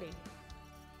ready.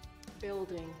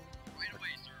 Building. Right away,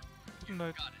 sir. You Didn't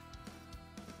I got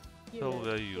it. tell Unit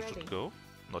where you ready. should go?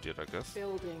 Not yet, I guess.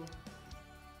 Building.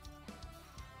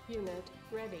 Unit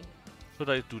ready. Should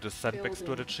I do the sandbag Building.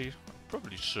 strategy?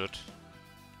 Probably should.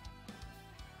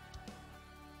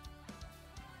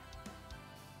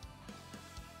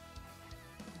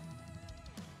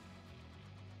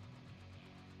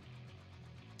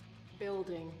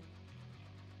 Building.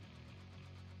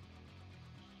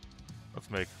 Let's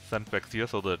make sandbags here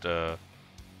so that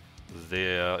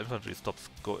their infantry stops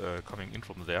coming in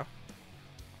from there.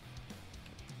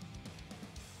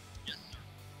 Yes, sir.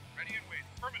 Ready and wait.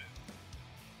 Affirmative.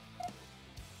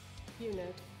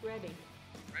 Unit ready.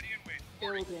 Ready and wait.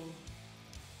 Reporting. Building.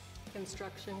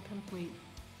 Construction complete.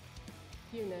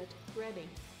 Unit ready.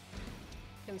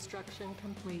 Construction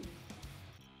complete.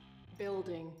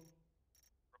 Building.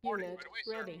 Reporting Unit right away,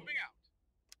 sir. ready. Moving out.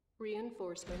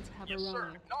 Reinforcements have Yes, sir.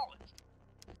 arrived. Acknowledged.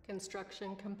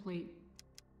 Construction complete.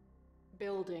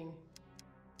 Building.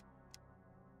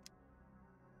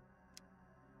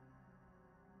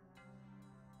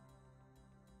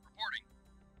 Reporting.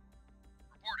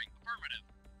 Reporting. Affirmative.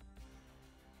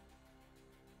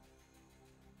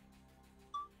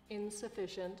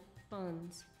 Insufficient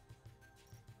funds.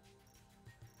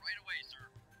 Right away, sir.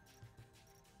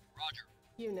 Roger.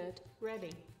 Unit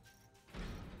ready.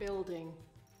 Building.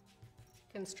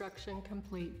 Construction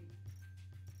complete.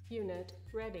 Unit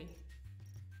ready.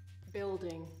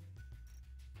 Building.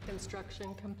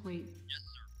 Construction complete. Yes,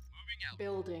 sir. Moving out.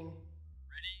 Building.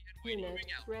 Ready and waiting. Unit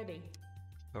Moving out. ready.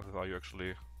 Are you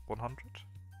actually 100?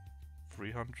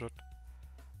 300?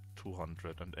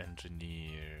 200 and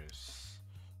engineers.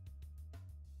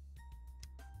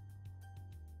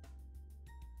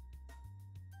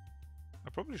 I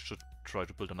probably should try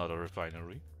to build another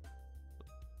refinery.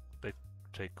 They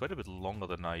take quite a bit longer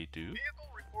than I do. Vehicle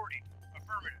reporting.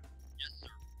 Affirmative. Yes, sir.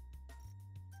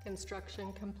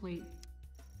 Construction complete.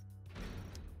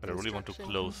 But I really want to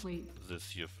Construction close complete. this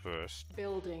here first.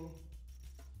 Building.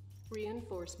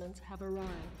 Reinforcements have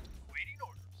arrived. Waiting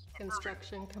orders. Affirmative.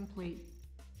 Construction complete.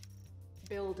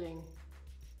 Building.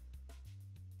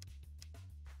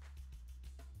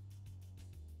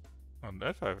 And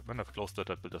when I've closed that,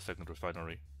 I build a second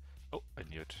refinery. Oh, I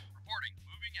knew it. Reporting.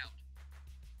 Moving out.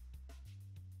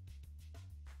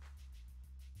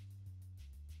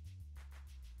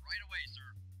 Right away, sir.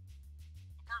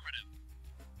 Affirmative.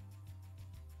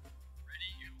 Ready?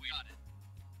 We got it.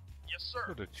 Yes,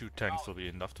 sir. The 2 tanks will be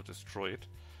enough to destroy it.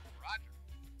 Roger.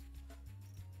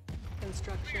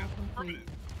 Construction complete.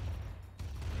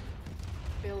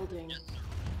 Building. Yes, sir.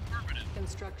 Affirmative.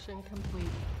 Construction complete.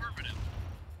 Affirmative.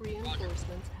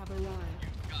 Reinforcements have arrived.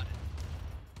 You got it.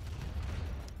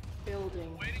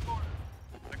 Building. Waiting order.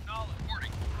 Acknowledge.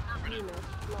 Reporting. Affirmative. Unit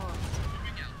lost.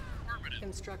 Moving out. Affirmative.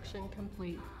 Construction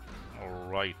complete.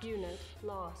 Alright. Unit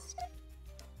lost.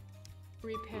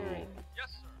 Repairing. Yes,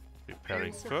 sir.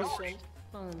 Repairing first. Insufficient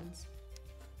funds.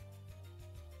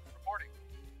 Reporting.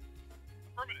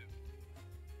 Affirmative.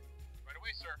 Right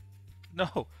away, sir.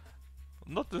 No!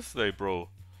 Not this way, bro.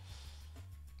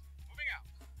 Moving out.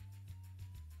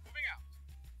 Moving out.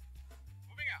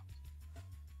 Moving out.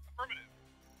 Affirmative.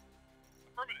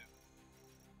 Affirmative.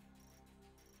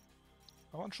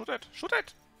 Come on, shoot it! Shoot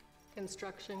it!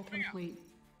 Construction complete.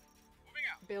 Moving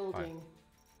out. Building.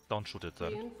 Don't shoot it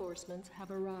then. Reinforcements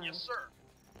have arrived. Yes, sir.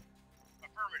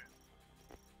 Affirmative.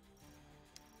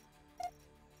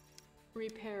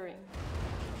 Repairing.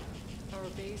 Our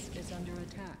base is under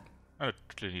attack. I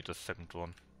actually need a second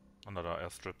one. Another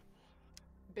airstrip.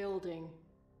 Building.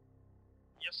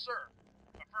 Yes, sir.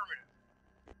 Affirmative.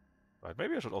 Right,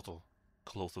 maybe I should also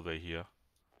close the way here.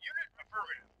 Unit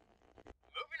affirmative.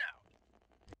 Moving out.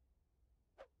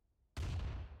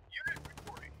 Unit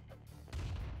reporting.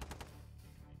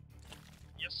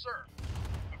 Yes, sir.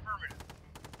 Affirmative.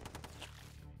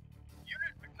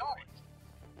 Unit acknowledged.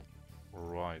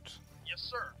 Right. Yes,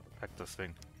 sir. Hack this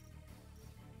thing.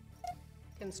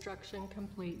 Construction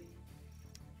complete.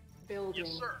 Building.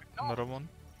 Yes, sir. Another Acknowledged. one.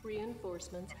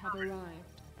 Reinforcements have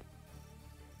arrived.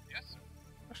 Yes, sir.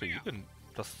 Actually, you can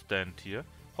just stand here.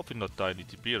 Hopefully not die in the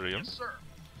Tiberium. Yes, sir.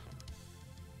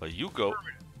 But you go.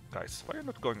 Affirmative. Guys, why are you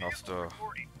not going Vehicle after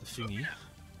reporting. the thingy? Moving out.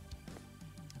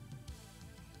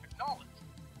 Acknowledged.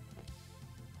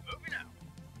 Moving out.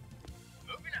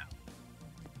 Moving out.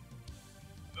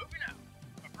 Moving out.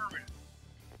 Affirmative.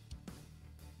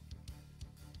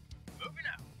 Moving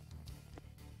out.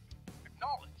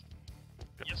 Acknowledged.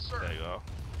 Yes, sir. There you go.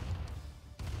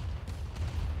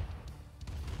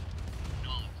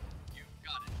 Acknowledged. You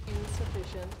got it.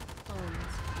 Insufficient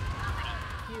funds.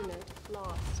 Unit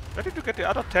lost. Where did you get the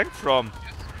other tank from?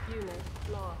 Yes, sir. Unit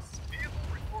lost. Vehicle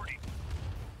reporting.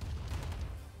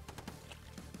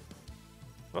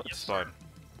 Well, Yes, it's sir. fine.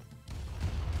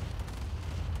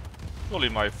 Surely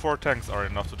my 4 tanks are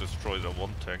enough to destroy the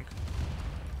 1 tank.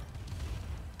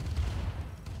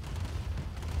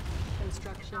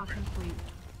 Construction complete.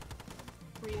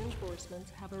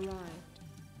 Reinforcements have arrived.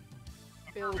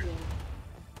 Building.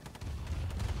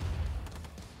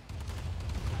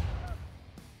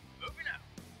 Moving out.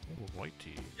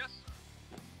 Alrighty. Yes,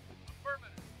 sir.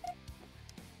 Affirmative.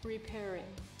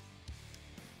 Repairing.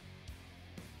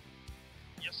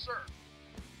 Yes, sir.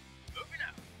 Moving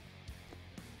out.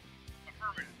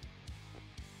 Affirmative.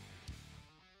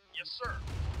 Yes, sir.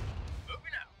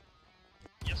 Moving out.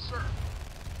 Yes, sir.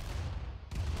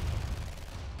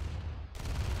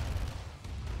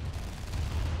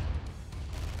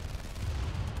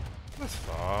 That's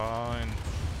fine.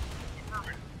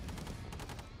 Affirmative.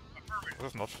 Affirmative.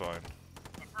 That's not fine.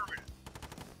 Affirmative.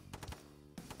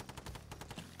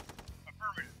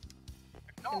 Affirmative.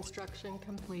 Acknowledged. Construction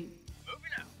complete.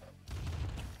 Moving out.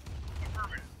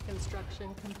 Affirmative.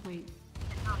 Construction complete.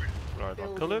 Affirmative. Right,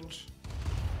 I'll kill Building. it.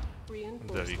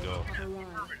 Reinforcements There we go. have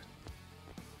arrived. Affirmative.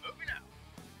 Moving out.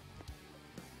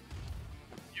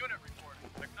 Unit reporting.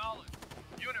 Acknowledged.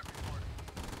 Unit reporting.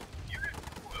 Unit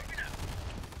reporting. Moving out.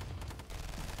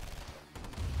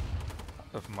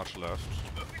 Have much left.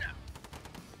 Moving out.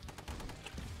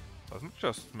 Let's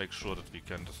just make sure that we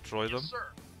can destroy them. Yes, sir.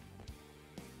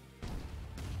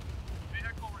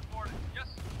 Vehicle reporting. Yes.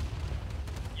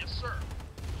 Yes, sir.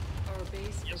 Our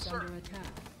base Yes, is sir. under attack.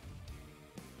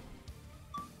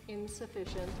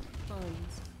 Insufficient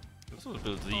funds. Let's not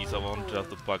build these, I want to have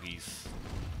the buggies.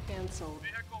 Cancelled.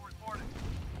 Vehicle reporting.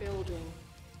 Building.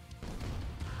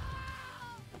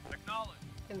 Acknowledged.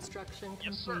 Construction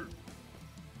Yes, sir. complete.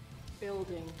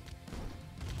 Building.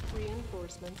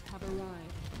 Reinforcements have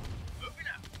arrived. Moving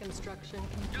out. Construction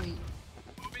complete.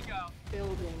 Moving out.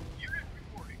 Building. Unit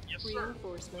reporting. Yes, sir.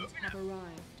 Reinforcements Moving have out.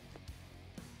 arrived.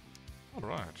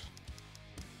 Alright.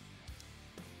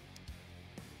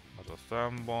 Another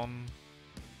SAM one.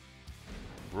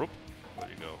 Whoop. There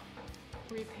you go.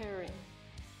 Repairing.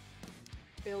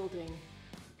 Building.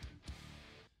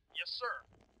 Yes, sir.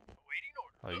 Awaiting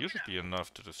order. It should be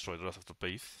enough to destroy the rest of the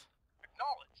base.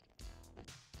 Acknowledged.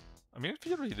 I mean, if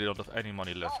you really don't have any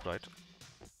money left, right?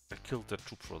 I killed that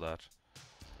troop for that.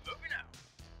 Moving out.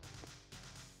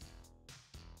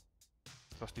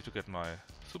 Just need to get my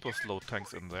super slow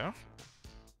tanks in there.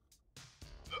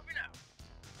 Moving out.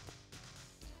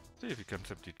 See if you can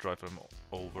simply drive them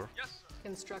over. Yes, sir.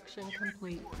 Construction Unit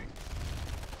complete. reporting.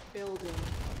 Building.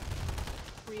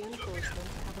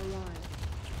 Reinforcements have arrived.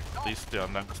 At least they are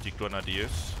nasty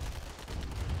grenadiers.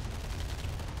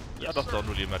 The Yes, others sir. don't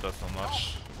really matter so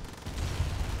much.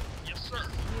 Yes, sir.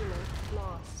 Unit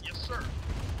lost. Yes, sir.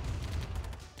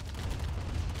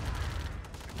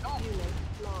 Acknowledged. Unit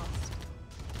lost.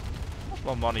 How much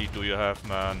more money do you have,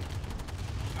 man? Unit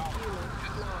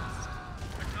lost.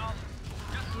 Acknowledged.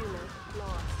 Yes, sir. Unit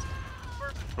lost.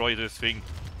 Affirmative. Destroy this thing.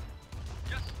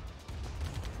 Yes, sir.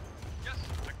 Yes,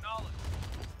 sir. Acknowledged.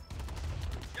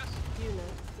 Yes, sir.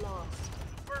 Unit lost.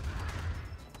 Affirmative.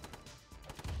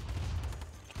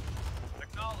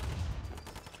 Acknowledged.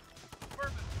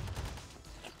 Affirmative.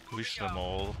 Wish Moving them out.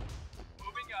 all.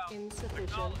 Moving out. Insufficient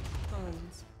Acknowledged.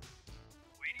 funds.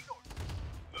 Waiting orders.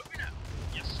 Moving out.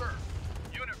 Yes, sir.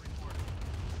 Unit reporting.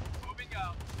 Moving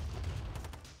out.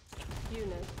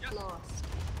 Unit Yes. lost.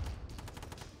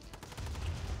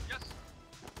 Yes, sir.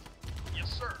 Yes,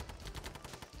 sir.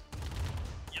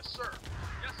 Yes, sir.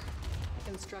 Yes, sir.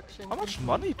 Construction How much complete.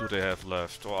 money do they have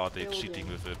left, or are they Building. cheating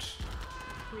with it?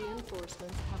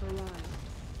 Reinforcements have arrived.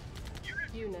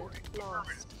 Unit reporting. lost.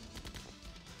 Affirmative.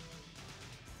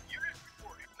 Unit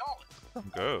reporting.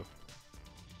 Acknowledged. Go.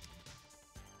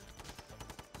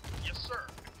 Yes, sir.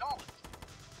 Acknowledged.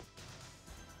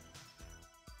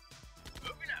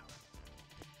 Moving out.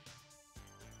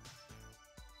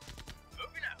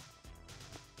 Moving out.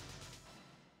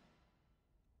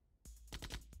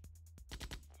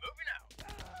 Moving out.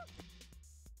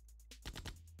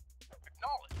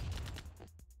 Acknowledged.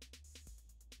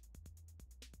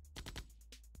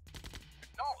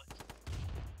 Acknowledged.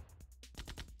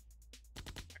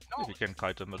 If you can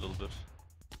kite them a little bit.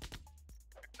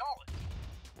 Acknowledged.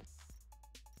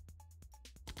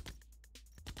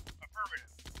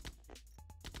 Affirmative.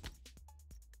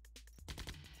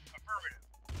 Affirmative.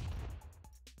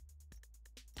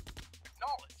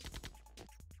 Acknowledged.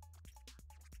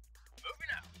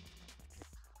 Moving out.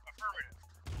 Affirmative.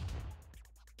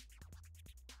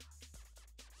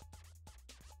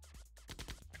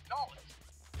 Acknowledged.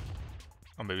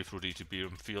 Or maybe through the ETB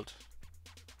field.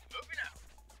 Moving out.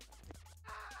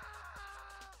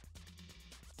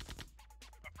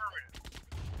 Affirmative.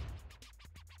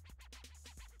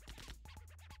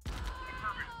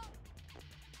 Affirmative.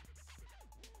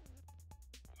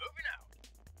 Moving out.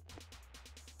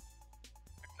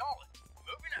 Acknowledged.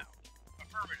 Moving out.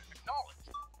 Affirmative. Acknowledged.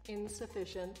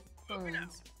 Insufficient Moving out.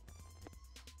 funds.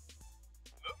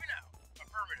 Moving out.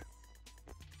 Affirmative.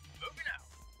 Moving out.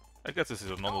 I guess this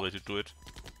is a normal way to do it.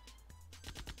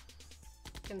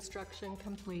 Construction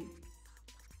complete.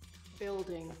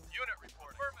 Building. Unit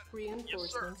report. Affirmative.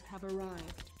 Reinforcements have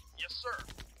arrived. Yes, sir.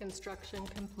 Construction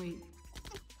complete.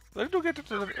 Where do you get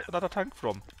another tank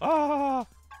from? Ah!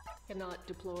 Cannot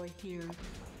deploy here.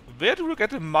 Where do you get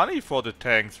the money for the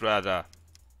tanks, rather?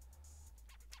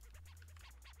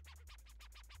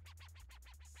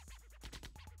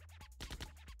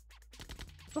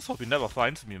 Let's hope he never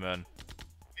finds me, man.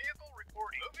 Vehicle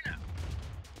reporting. Moving out.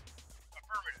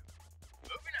 Affirmative.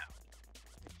 Moving out.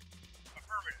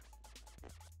 Affirmative.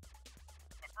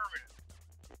 Affirmative.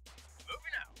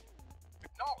 Moving out.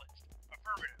 Acknowledged.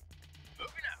 Affirmative.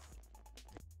 Moving out.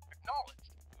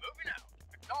 Acknowledged. Moving out.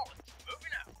 Acknowledged.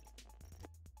 Moving out.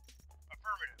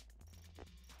 Affirmative.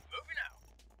 Moving out.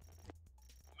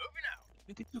 Moving out.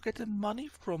 Where did you get the money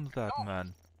from that,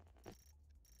 man?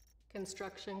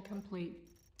 Construction complete.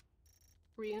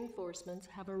 Reinforcements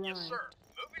have arrived. Yes, sir.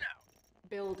 Moving out.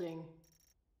 Building.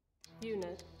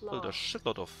 Unit Built a lost.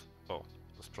 shitload of... Oh,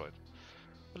 destroyed.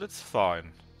 But it's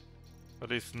fine. At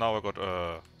least now I got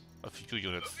a few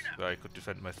units where I could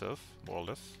defend myself, more or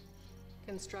less.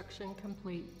 Construction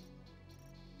complete.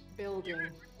 Building.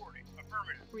 Unit reporting.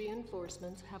 Affirmative.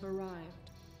 Reinforcements have arrived.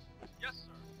 Yes,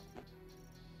 sir.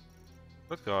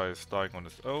 That guy is dying on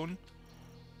his own.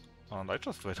 And I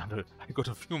just wait until I got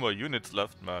a few more units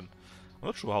left, man. I'm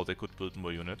not sure how they could build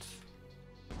more units.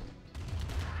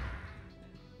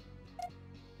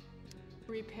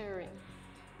 Repairing.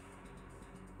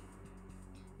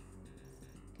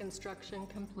 Construction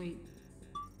complete.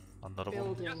 Another one.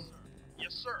 Building. Yes, sir.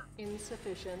 Yes, sir.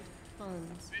 Insufficient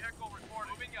funds. Vehicle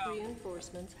reporting. Moving out.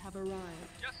 Reinforcements have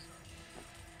arrived. Yes,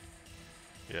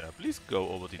 sir. Yeah, please go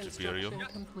over the Construction Tiberium,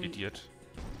 complete. idiot.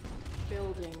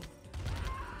 Building.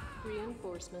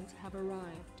 Reinforcements have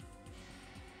arrived.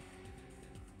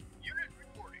 Unit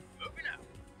reporting. Moving out.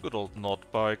 Good old Nord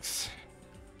bikes.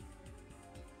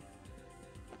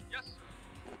 Yes,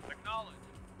 sir. Acknowledged.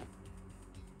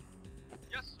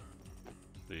 Yes, sir.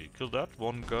 They killed that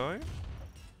one guy.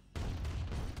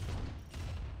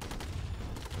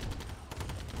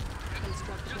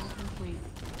 Construction complete.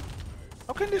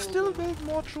 How can they still build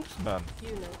more troops, man?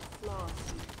 Unit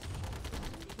lost.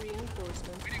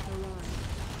 Reinforcements have arrived.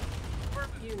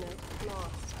 Unit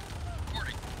lost.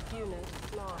 Reporting. Unit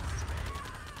lost.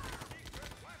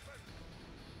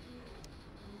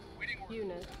 Waiting order.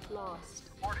 Unit lost.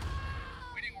 Reporting.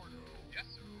 Waiting order. Yes,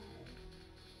 sir.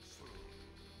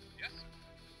 Yes, sir.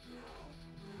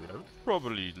 We'll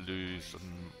probably lose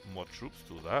more troops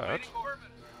to that. Waiting order.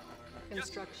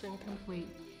 Construction complete.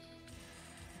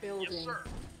 Yes, Building. sir.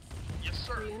 Yes,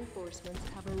 sir. Reinforcements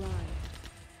have arrived.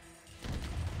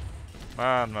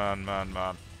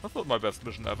 Man. That's not my best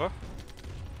mission ever.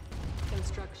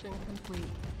 Construction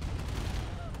complete.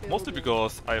 Mostly Building.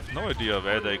 because I have no idea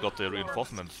where they got their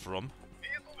reinforcements from.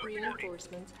 Vehicle reporting.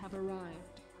 Reinforcements have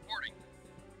arrived. Reporting.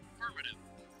 Affirmative.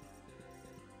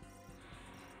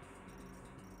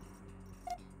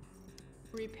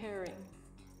 Repairing.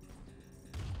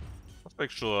 Let's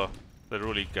make sure they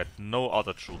really get no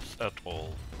other troops at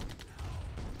all.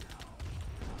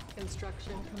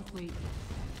 Construction complete.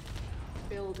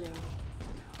 Building.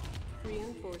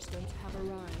 Reinforcements have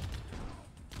arrived.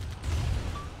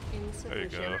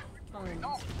 Insufficient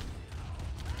funds.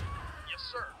 Yes,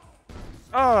 sir.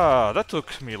 Ah, that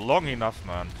took me long enough,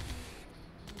 man.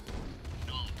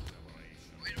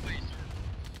 Right away,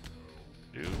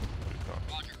 sir. You can't.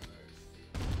 Roger.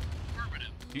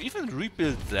 Affirmative. You even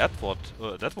rebuilt that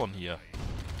one here.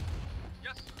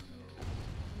 Yes, sir.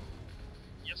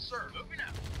 Yes, sir. Moving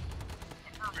out.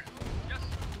 Affirmative. Yes, sir.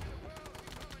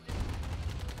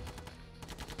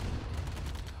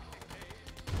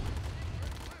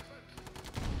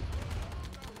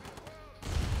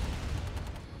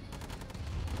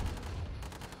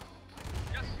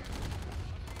 Yes, sir.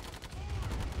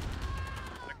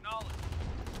 Acknowledged.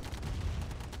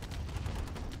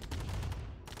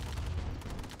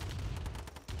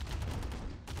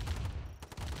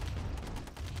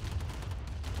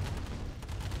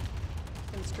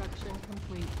 Construction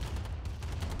complete.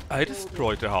 I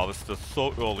destroyed the harvester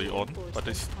so early on, but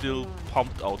they still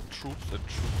pumped out troops and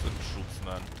troops and troops,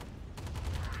 man.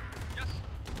 Yes, sir.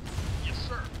 Yes,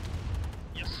 sir.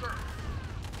 Yes, sir.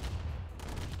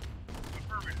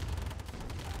 Affirmative.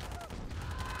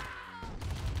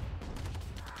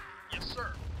 Yes,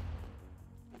 sir.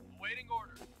 Awaiting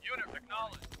order. Unit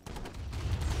acknowledged.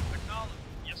 Acknowledged.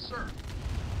 Yes, sir.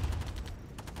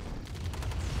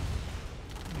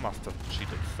 Must have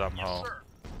cheated somehow. Yes, sir.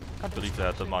 Can't believe they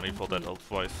had the money for that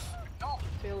twice.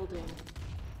 Acknowledged. Building.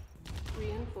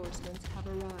 Reinforcements have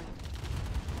arrived.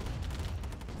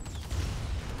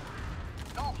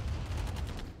 Acknowledged.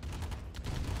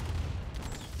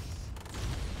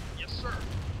 Yes, sir.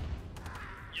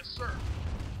 Yes, sir.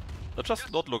 Let's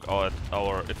just not look at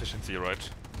our efficiency, right?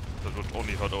 That would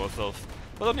only hurt ourselves.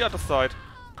 But on the other side,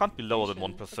 can't be lower than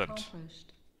Mission 1%,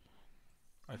 accomplished.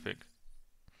 I think.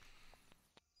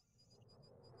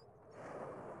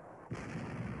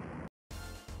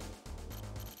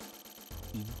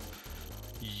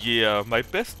 Yeah, my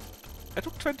best... I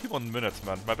took 21 minutes,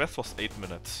 man. My best was 8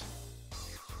 minutes.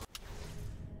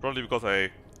 Probably because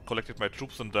I collected my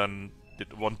troops and then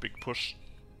did one big push.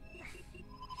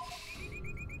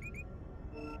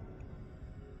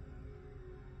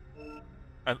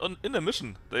 And in the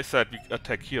mission, they said we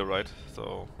attack here, right?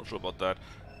 So, not sure about that.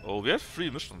 Oh, we have 3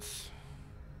 missions.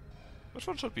 Which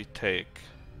one should we take?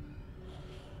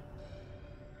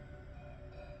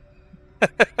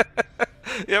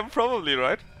 Yeah, probably,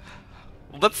 right?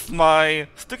 That's my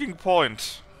sticking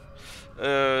point.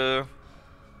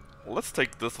 Let's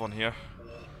take this one here.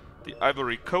 The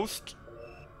Ivory Coast.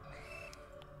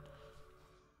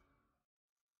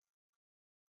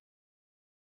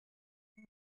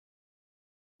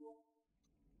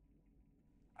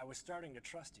 I was starting to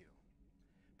trust you,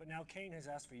 but now Kane has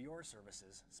asked for your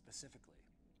services specifically.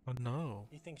 Oh no.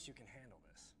 He thinks you can handle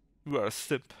this. You are a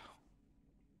simp.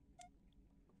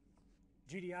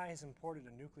 GDI has imported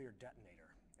a nuclear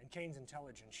detonator, and Kane's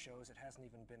intelligence shows it hasn't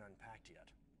even been unpacked yet.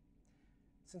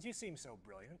 Since you seem so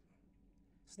brilliant,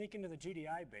 sneak into the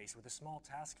GDI base with a small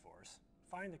task force,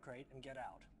 find the crate, and get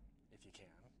out, if you can.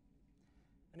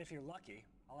 And if you're lucky,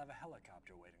 I'll have a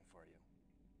helicopter waiting for you.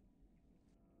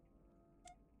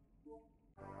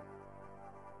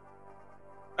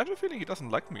 I have a feeling he doesn't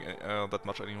like me that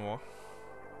much anymore.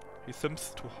 He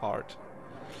simps too hard.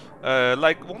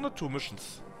 Like 1 or 2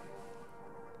 missions.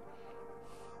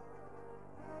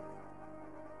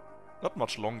 Not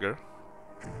much longer.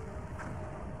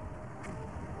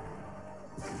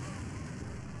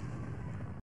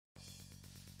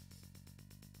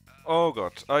 Oh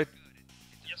god, I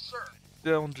Yes, sir.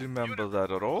 don't remember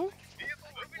that at all. Vehicle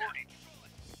reporting.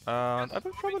 And I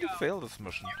will probably fail this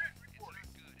mission. Unit reporting.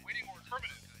 Waiting order.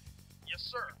 Affirmative. Yes,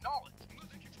 sir. Knowledge.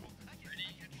 Ready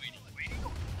and waiting. Waiting.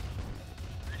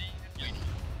 Ready and waiting.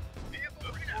 Vehicle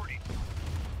reporting.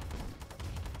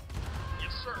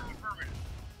 Yes, sir. Affirmative.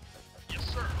 Yes,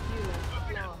 sir.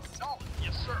 Unit lost. Knowledge.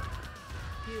 Yes, sir.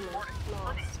 Unit Reporting.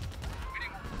 lost. Affirmative.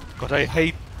 Waiting order. God, I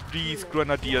hate these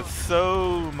grenadiers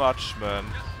so much, man.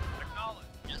 Yes, sir. Acknowledge.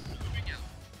 Yes, sir. Moving out.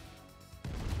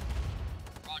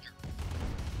 Roger.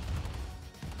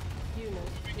 Unit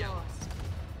lost.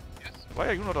 Yes, sir. Why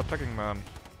are you not attacking, man?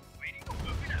 Waiting.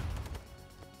 Moving out.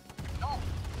 Knowledge.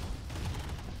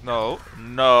 No,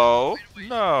 no,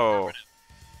 no.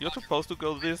 You're supposed to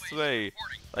go this way,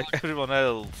 Reporting. like everyone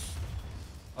else.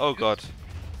 Oh god.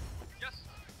 Yes, sir.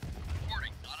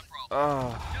 Reporting. Not a problem.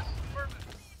 Ah. Yes, affirmative.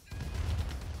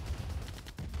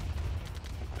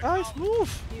 Guys,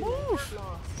 move! Unit Move!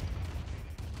 lost.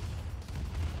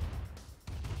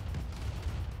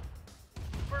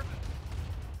 Affirmative.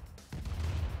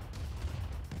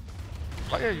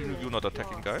 Why are you not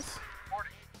attacking, guys?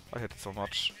 Reporting. I hate it so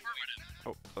much. Affirmative.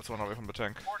 Oh, let's run away from the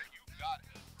tank. Reporting. You got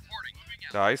it. Reporting. Moving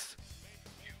out. Guys,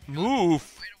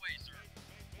 move! Right away, sir.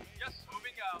 Yes,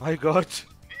 moving out. My god.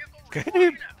 Vehicle Get reporting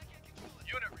him! now.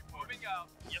 Unit reporting out.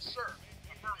 Yes, sir.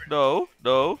 Affirmative. No,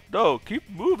 no, no, keep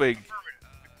moving. Affirmative.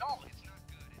 Acknowledge.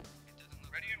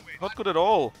 Ready and waiting. Not good at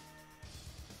all.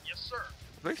 Yes, sir.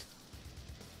 Please?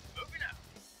 Moving out.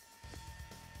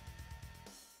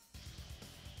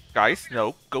 Guys,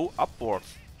 no, go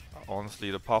upwards.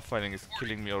 Honestly, the pathfinding is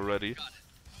killing me already.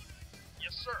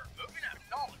 Yes, sir. Moving out.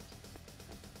 Acknowledge.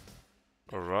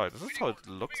 Alright, this is how it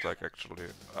looks like actually.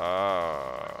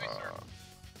 I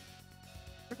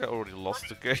think I already lost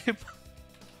the game.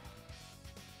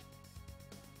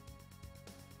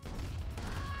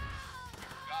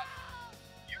 Got it.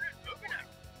 Unit moving out.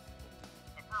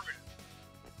 Affirmative.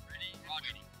 Ready.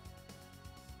 Roger.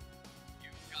 You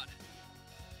got it.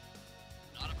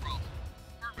 Not a problem.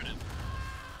 Affirmative.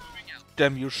 Moving out.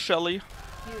 Damn you, Shelly.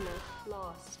 Unit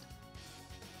lost.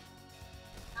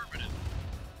 Affirmative.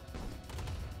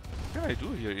 What can I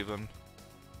do here even?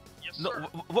 Yes, No, sir.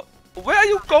 where are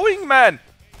you going, man?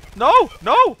 No,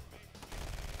 no!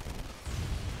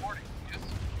 Reporting. Yes, sir.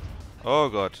 Oh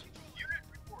god. Unit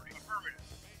reporting. Affirmative.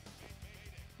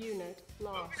 Unit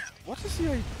lost. What is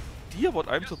the idea what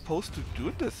I'm supposed to do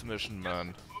in this mission,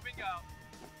 man? Moving out.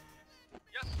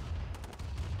 Yes, sir.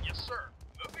 Yes, sir.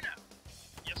 Moving out.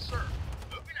 Yes, sir.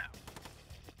 Moving out.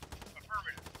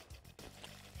 Affirmative.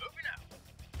 Moving out.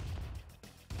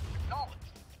 Acknowledge.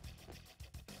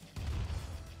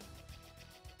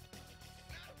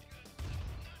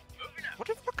 Moving out. What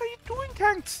the fuck are you doing,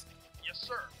 tanks? Yes,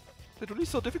 sir. It's really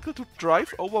so difficult to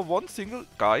drive over one single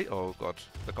guy. Oh god,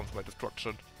 there comes my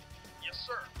destruction. Yes,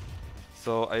 sir.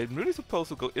 So I'm really supposed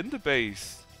to go in the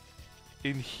base,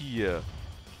 in here.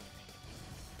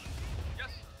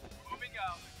 Yes, sir. Moving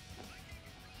out.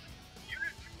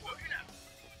 Unit moving out.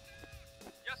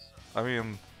 Yes, sir. I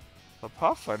mean, the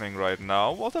pathfinding right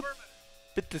now was a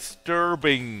bit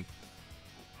disturbing.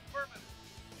 Affirmative.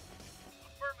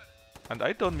 Affirmative. And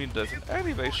I don't mean this in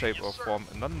any way, shape or form,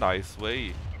 in a nice way.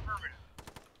 Affirmative.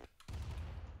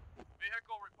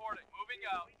 Vehicle reporting. Moving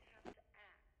out.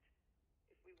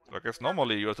 I guess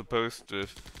normally you're supposed to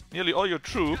nearly all your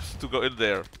troops to go in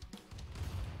there.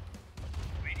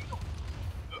 Waiting orders.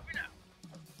 Moving out.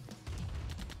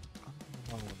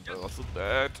 Oh, that was so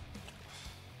bad.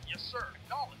 Yes, sir.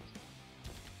 Acknowledged.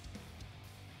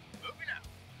 Moving out.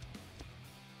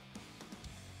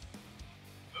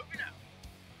 Moving out.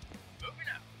 Moving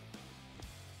out.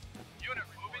 Unit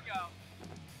moving out.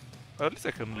 At least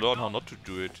I can learn how not to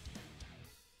do it.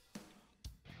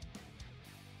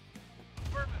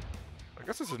 Affirmative. I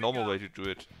guess it's a normal way to do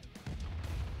it.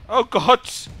 Oh god!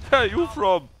 Where are you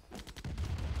from?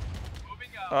 Moving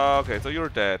out. Okay, so you're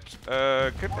dead.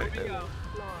 Can Moving I... out.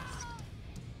 Lost.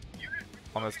 Unit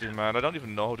honestly, man, I don't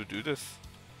even know how to do this.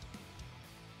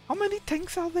 How many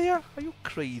tanks are there? Are you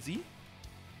crazy?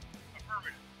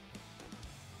 affirmative.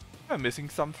 Am I missing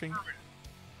something? Affirmative.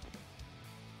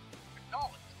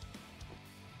 Acknowledged.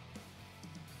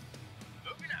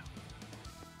 Moving out.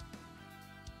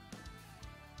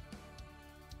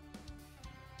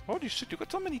 Holy shit, you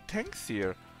got so many tanks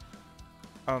here.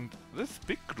 And this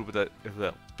big group that...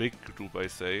 well, big group I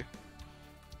say.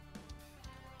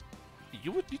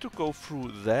 You would need to go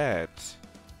through that.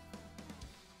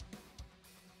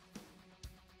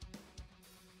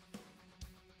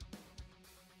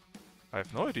 I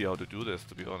have no idea how to do this,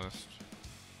 to be honest.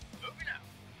 Moving out.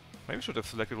 Maybe I should have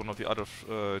selected one of the other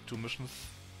two missions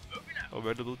Moving out.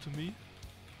 available to me.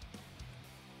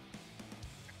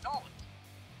 Acknowledged.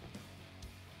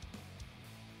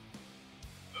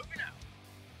 Moving out.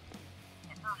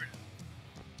 Affirmative.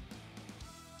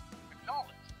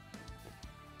 Acknowledged.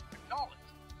 Acknowledged.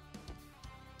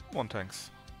 Come on, tanks.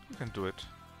 You can do it.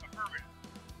 Affirmative.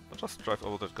 But just drive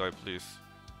over that guy, please.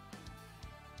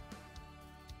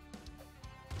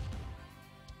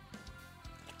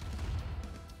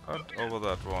 And over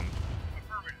that one.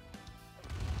 Affirmative.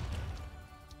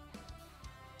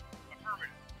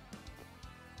 Affirmative.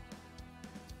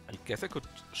 I guess I could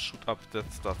shoot up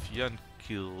that stuff here and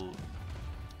kill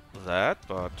that,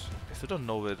 but I still don't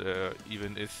know where there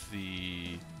even is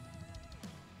the...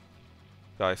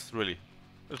 Guys, really,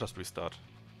 let's just restart.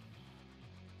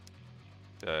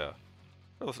 Yeah.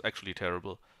 That was actually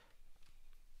terrible.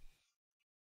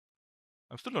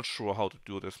 I'm still not sure how to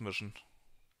do this mission.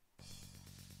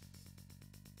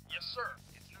 Yes, sir.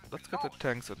 Let's get the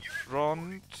tanks in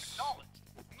front. Acknowledged.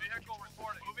 Vehicle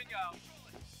reporting. Moving out.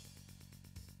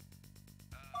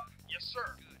 Yes,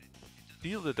 sir.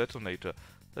 Steal the detonator.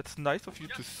 That's nice of you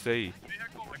to say.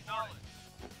 Vehicle acknowledged.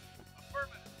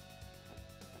 Affirmative.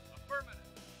 Affirmative.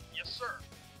 Yes, sir.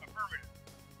 Affirmative.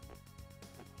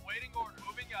 Awaiting order.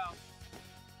 Moving out.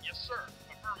 Yes, sir.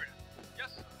 Affirmative.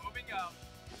 Yes, sir. Moving out.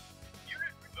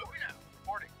 Unit moving out.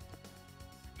 Reporting.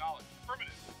 Acknowledged.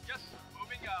 Affirmative. Yes, sir.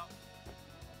 Moving out.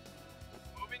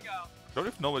 Moving out. I don't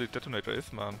even know where the detonator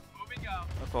is, man. Moving out.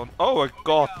 I found... Oh my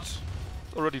god! out.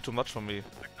 It's already too much for me.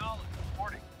 Acknowledged.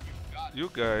 Reporting. You got it. You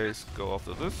guys go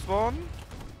after this one.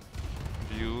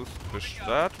 You squish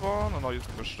that one, and now you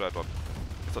squish that one.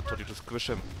 Guess I told you to squish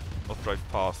him, not drive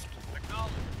past.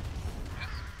 Acknowledged. Yes,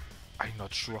 sir. I'm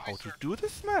not sure how to do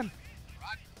this, man.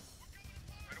 Roger.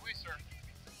 Right away, sir.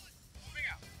 Moving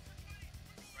out.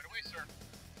 Right away, sir.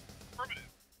 Affirmative.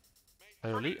 I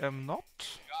really am not.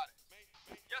 Got it.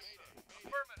 Yes, sir.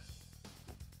 Affirmative.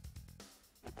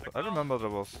 But I remember there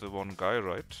was the one guy,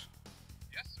 right?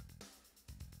 Yes, sir.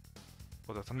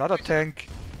 Oh, there's another tank.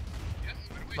 Yes,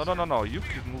 right away, No, sir. no, no, no, you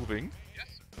keep moving. Yes,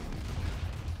 sir.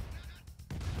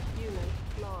 Unit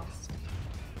lost.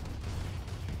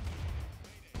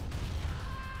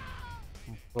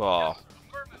 Ah,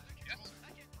 Affirmative. Yes, sir.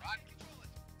 Roger.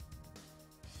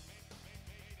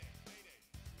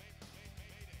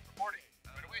 Reporting.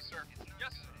 Right away, sir.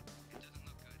 Yes, sir.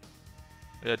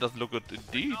 yeah, it doesn't look good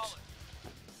indeed. Acknowledged.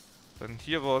 Then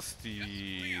here was the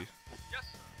Yes,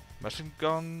 sir. machine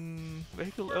gun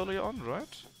vehicle earlier on,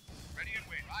 right? Ready and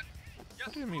wait. Roger. Yes,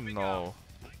 What do you mean moving no? out.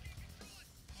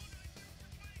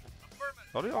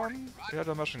 Affirmative. Earlier on, we had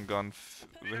a machine gun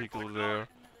vehicle there.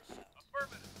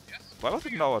 Affirmative. Yes, sir. Why was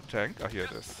it now a tank? Ah, here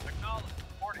it is. Acknowledged.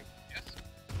 Reporting. Yes, sir.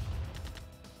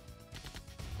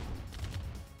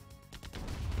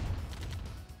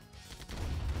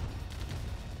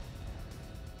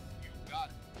 You got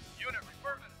it. Unit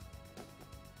affirmative.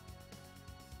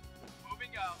 Moving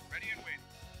out. Ready and waiting.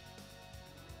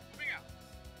 Moving out.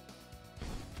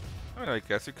 I mean, I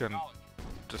guess you can Acknowledged.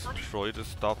 destroy the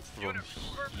stuff from Unit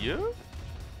affirmative. here?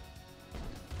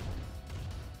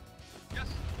 Yes,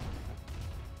 sir.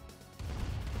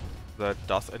 that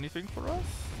does anything for us.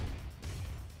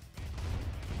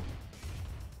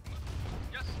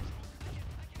 Yes.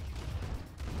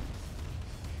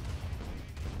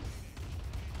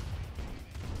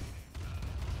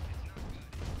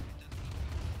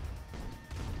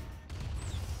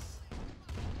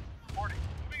 Reporting.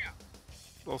 Moving out.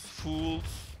 Those fools.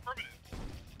 Affirmative.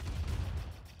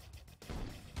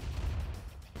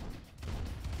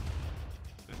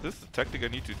 Is this the tactic I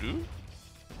need to do?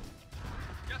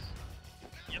 Yes.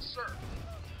 Yes, sir.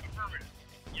 Affirmative.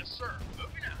 Yes, sir.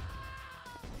 Moving out.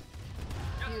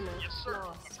 Yes. Unit Yes, sir.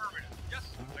 lost. Affirmative. Yes.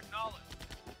 Acknowledge.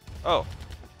 Oh,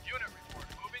 Unit report.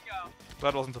 Moving out.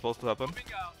 that wasn't supposed to happen.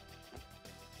 Moving out.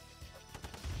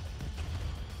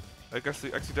 I guess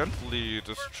they accidentally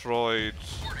destroyed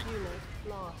Unit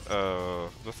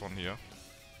lost. this one here.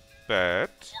 Bad.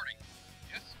 Reporting.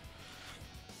 Yes.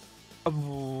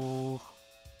 Oh,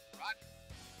 Roger.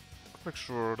 make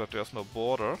sure that there's no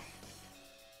border.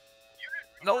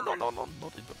 Unit No, report.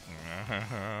 not in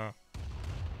the.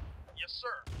 Yes,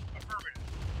 sir. Affirmative.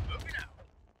 Moving out.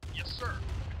 Yes, sir.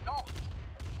 Acknowledge.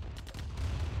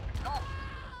 Acknowledge.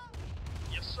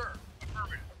 Yes, sir.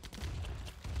 Affirmative.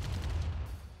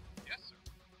 Yes, sir.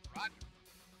 Roger.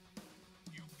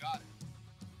 You got it.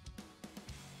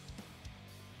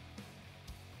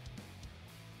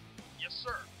 Yes,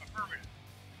 sir. Affirmative.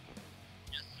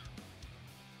 Yes, sir.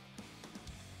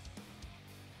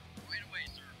 Right away,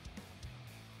 sir.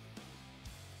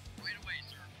 Right away,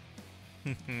 sir.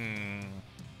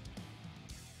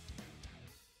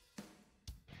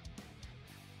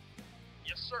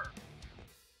 Yes, sir.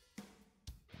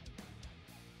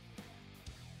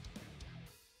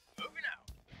 Moving out.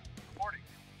 Reporting.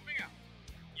 Moving out.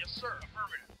 Yes, sir.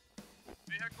 Affirmative.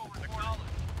 Vehicle acknowledged.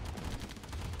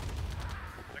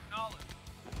 Acknowledged.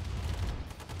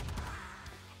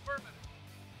 Affirmative.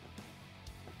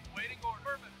 Waiting order.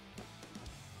 Affirmative.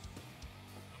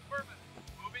 Affirmative.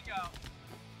 Moving out.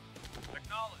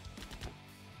 Acknowledged.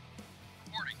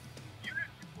 Reporting. Unit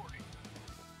reporting.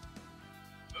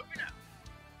 Moving out.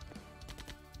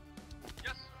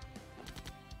 Yes, sir.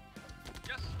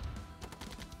 Yes, sir.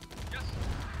 Yes, sir.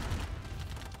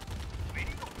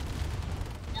 Waiting order.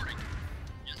 Reporting.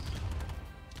 Yes, sir.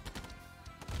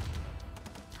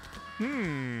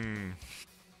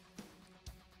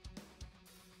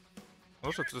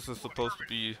 Not sure if this is supposed to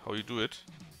be how you do it.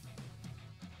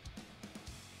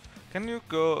 Can you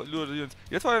go lure the units?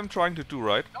 That's what I'm trying to do,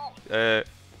 right?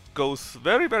 Goes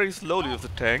very, very slowly with the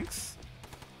tanks.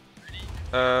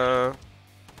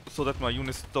 So that my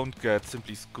units don't get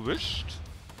simply squished.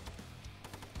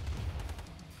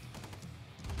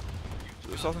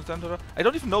 I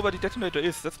don't even know where the detonator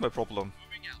is, that's my problem.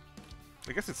 Moving out.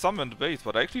 I guess it's somewhere in the base,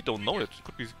 but I actually don't know it. It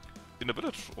could be in a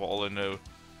village for all I know.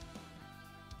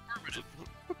 Which Affirmative.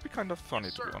 would be kind of funny,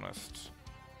 Yes, to be sir. honest.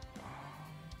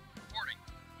 Reporting.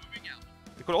 Moving out.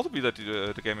 It could also be that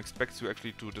the game expects you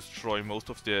actually to destroy most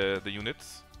of the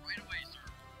units. Right away, sir.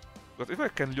 Because if I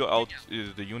can lure out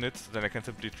the units, then I can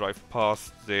simply drive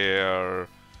past their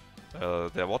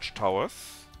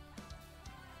watchtowers.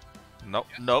 No,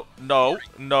 no, no,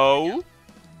 no!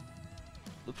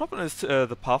 The problem is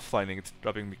the pathfinding, it's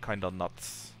driving me kinda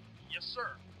nuts. Yes,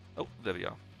 sir. Oh, there we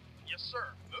are. Yes, sir.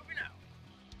 Moving out.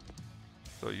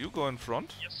 So you go in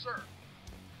front, Yes, sir.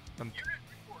 and Unit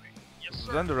reporting. Yes,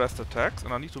 sir. then the rest attacks,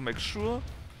 and I need to make sure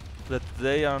that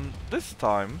they are, this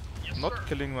time, Yes, not sir.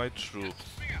 killing my Yes, troops.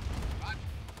 moving out. Roger.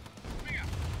 Moving out.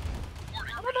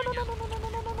 Reporting. No, no, no, no, no, no, no,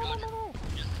 no, no, no, no.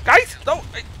 Yes, sir. Guys, no!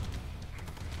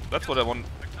 That's what I want.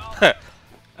 Acknowledge.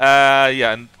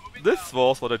 Yeah, and this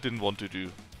was what I didn't want to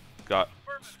do. God,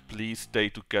 please stay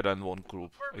together in one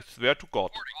group. I swear to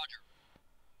God. Reporting.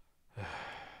 Roger.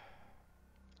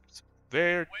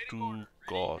 Swear Waiting to order.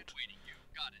 God. Ready and waiting you.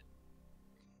 Got it.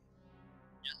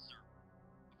 Yes, sir.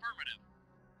 Affirmative.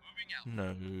 Moving out.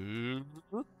 No.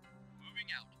 Moving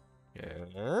out.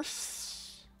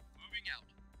 Yes. Moving out.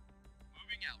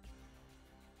 Moving out.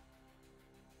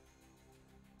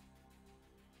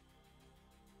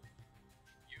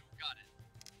 You got it.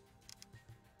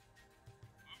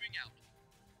 Moving out.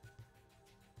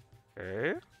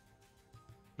 Okay.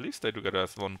 Please stay together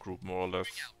as one group, more or less.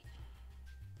 Moving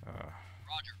out.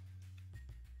 Roger.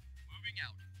 Moving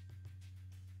out.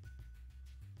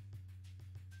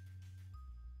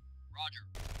 Roger.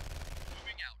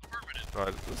 Moving out. Affirmative.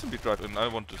 Right, let's simply drive in. I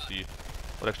want to see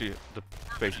what actually the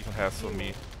base even has for me.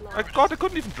 Unit My lost. God, I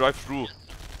couldn't even drive through. Yes,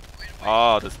 sir. Right away.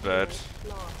 Ah, that's bad. Unit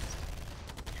lost.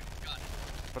 You got it.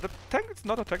 But the tank is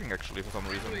not attacking actually for some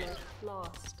reason. Unit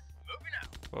lost. Moving out.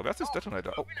 Well, where's this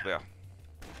detonator? Oh, there.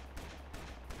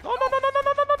 No, no, no, no, no,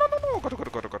 no, no, no, no, no, no! God, oh God,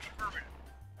 oh God, oh God. Affirmative.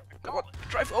 Come on, Acknowledge.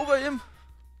 drive over him!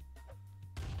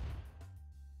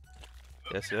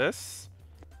 Yes, yes.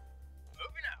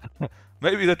 Moving out.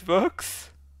 Maybe that works.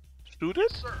 Shoot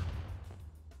it. Sir.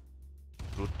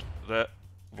 Shoot the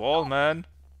wall, man.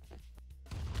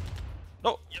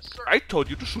 No, Yes, sir. I told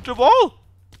you to shoot the wall.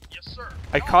 Yes, sir.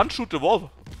 I can't shoot the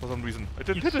wall for some reason. I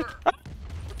didn't Yes, hit sir.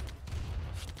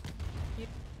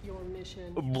 Your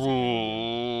mission. it.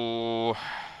 Boo.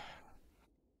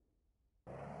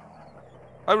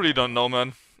 I really don't know,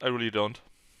 man. I really don't.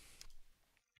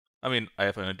 I mean, I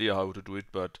have an idea how to do it,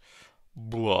 but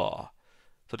blah.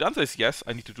 So the answer is yes,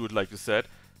 I need to do it like you said.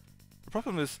 The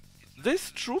problem is,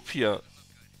 this troop here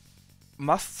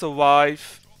must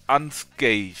survive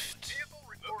unscathed. Vehicle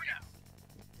reporting out.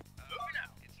 Moving out.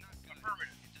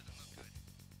 Affirmative.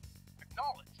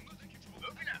 Acknowledge.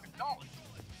 Moving out. Acknowledge.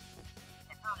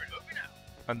 Affirmative. Moving out.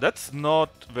 And that's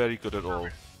not very good at all.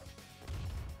 Moving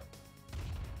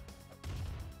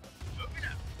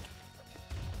out.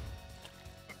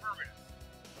 Affirmative.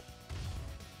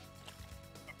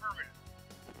 Affirmative.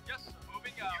 Yes, sir.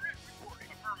 Moving out. Unit reporting.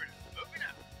 Affirmative. Moving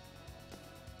out.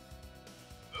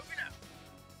 Moving out.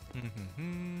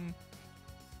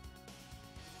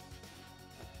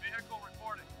 Vehicle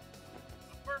reporting.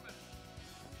 Affirmative.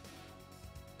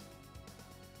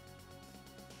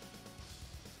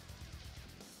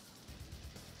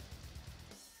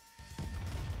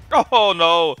 Oh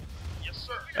no! Yes,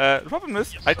 sir. The problem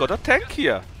is, I got a tank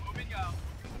here. Moving out.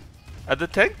 And the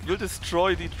tank will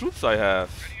destroy the troops I have.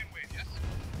 Ready and wait. Yes.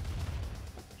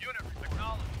 Unit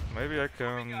acknowledge. Maybe I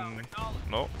Moving out. can... Acknowledge.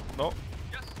 No, no.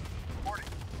 Yes, sir. Reporting.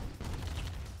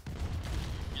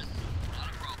 Yes, sir. Not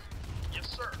a problem. Yes,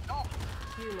 sir. Acknowledge.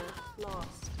 Unit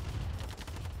lost.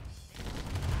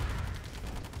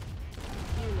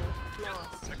 Unit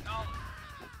lost. Acknowledge.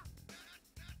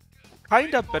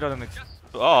 Kinda better than next... Yes, sir.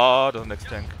 Oh, the next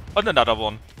tank. And another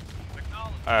one.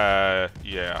 Acknowledge.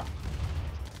 Yeah.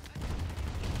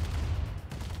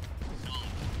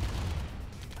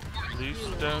 Please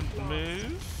don't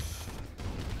move.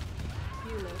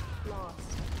 Unit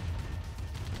lost.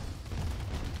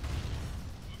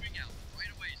 Moving out.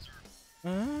 Right away, sir.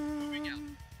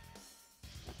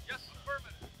 Yes,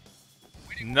 affirmative.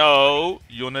 Waiting. No,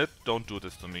 unit, don't do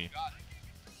this to me. Got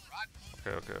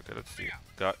it. Right. Okay, let's see.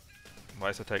 Got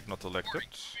Vice attack not selected.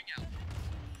 Moving out.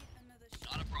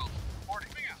 Not a problem. Reporting.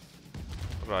 Moving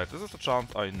out. Right, this is the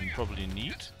chance I probably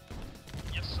need.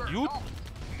 Yes, sir. You- Acknowledge.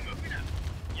 Moving out.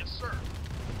 Yes, sir.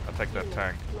 Attack that Unit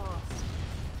tank. lost.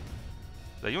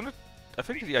 The unit, I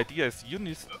think the idea is Moving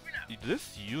out.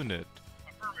 this unit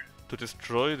Affirmative. to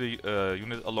destroy the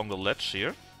unit along the ledge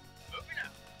here, Moving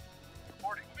out.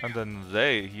 Reporting. Moving and out. then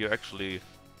they here actually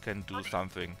can do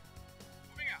something.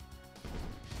 Moving out.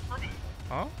 Affirmative.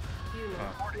 Huh? Unit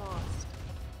Ah. lost.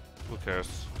 Who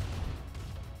cares?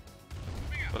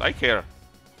 Moving out. But I care.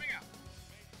 Moving out.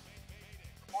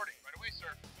 Reporting. Right away,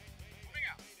 sir. Moving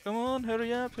out. Come on,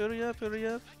 hurry up, hurry up, hurry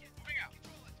up. Moving out.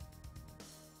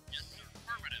 Yes, sir.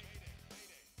 Affirmative.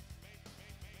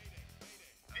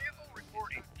 Vehicle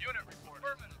reporting. Unit reporting.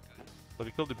 Affirmative. So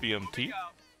we killed the BMT, Moving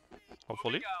out.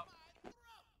 hopefully. Moving out.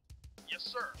 Yes,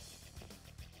 sir.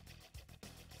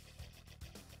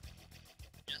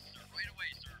 Yes, sir. Right away,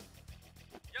 sir.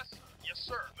 Yes, sir. Yes,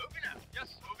 sir. Moving out. Yes,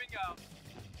 moving out.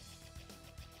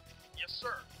 Yes,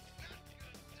 sir.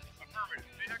 Affirmative.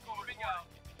 Vehicle moving out.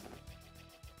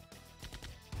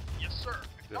 Yes, sir.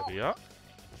 There we are.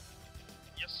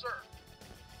 Yes, sir.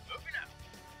 Moving out.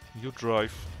 You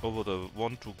drive over the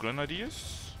 1-2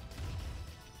 grenadiers.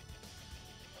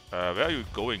 Where are you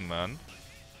going, man?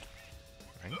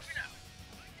 Thanks. Moving out.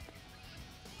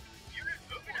 Unit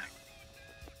moving out.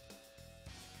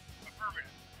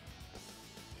 Affirmative.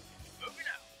 Moving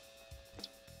out.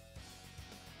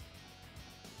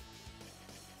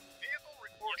 Vehicle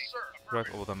report. Yes, sir. Drive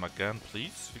over them again,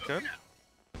 please, if you can. Moving out.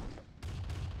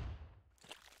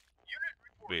 Unit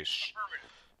report. Wish.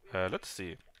 Affirmative. Let's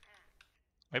see.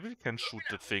 Maybe we can shoot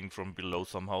the thing from below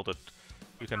somehow, that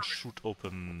we can shoot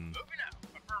open Moving out.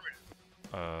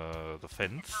 Affirmative. the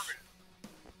fence. Affirmative.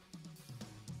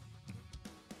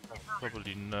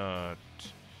 Probably not.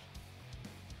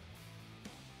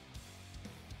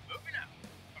 Moving out.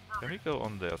 Can we Affirmative. go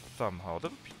on there somehow?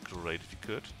 That would be great if you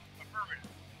could. Affirmative.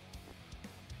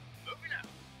 Moving out.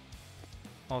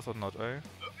 Also not A.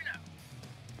 Moving out.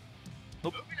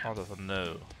 Nope. Moving out. Also a no.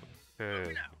 Okay.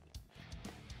 Moving out.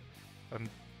 And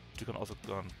you can also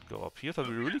go up here, so we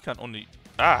really can only...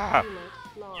 Ah! Unit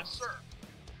Yes, lost. sir.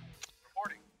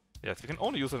 Reporting. Yes, we can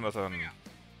only use it as an...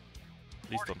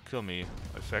 Please don't kill me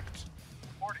effect.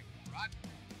 Reporting. Roger.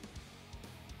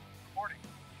 Reporting.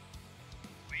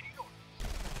 Waiting orders.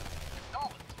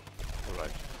 Acknowledge.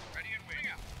 Alright. Ready and waiting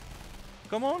out.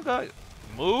 Come on, guys!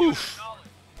 Move! Acknowledge.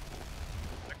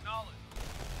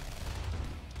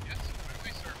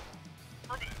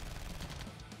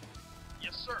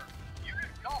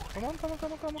 Yes,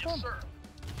 sir.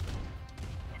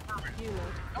 Affirmative. Unit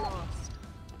lost.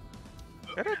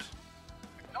 Get it?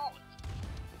 Acknowledged.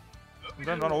 And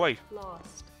then run away.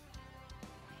 Lost.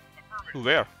 Affirmative. To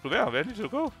where? To where? Where need you to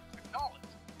go? Acknowledged.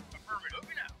 Affirmative.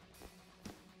 Moving out.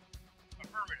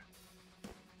 Affirmative.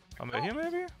 Somewhere here,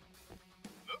 maybe?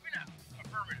 Moving out.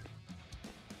 Affirmative.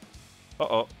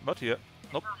 Uh-oh, not here.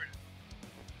 Nope.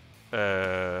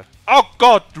 Affirmative. Oh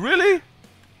god, really?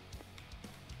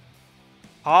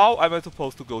 How am I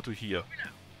supposed to go to here? Moving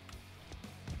out.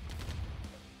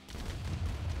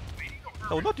 Waiting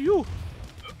No, affirmative. not you.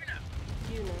 Moving out.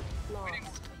 Unit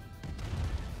lost.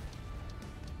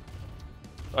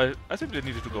 I simply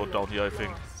needed to go down here, I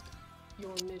think. Lost.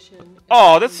 Your mission.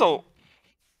 Oh, that's so...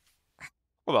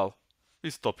 Oh, well, we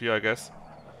stop here, I guess.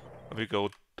 And we go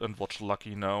and watch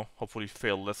Lucky now. Hopefully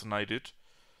fail less than I did.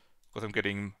 Because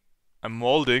I'm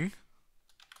molding.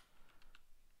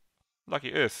 Lucky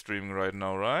is streaming right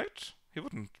now, right? He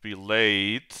wouldn't be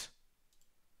late.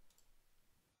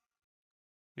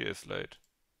 He is late.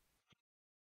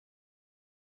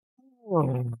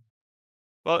 Well,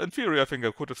 in theory, I think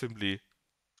I could have simply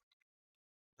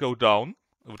go down.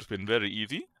 It would have been very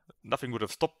easy. Nothing would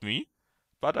have stopped me.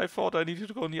 But I thought I needed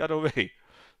to go the other way.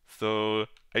 So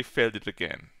I failed it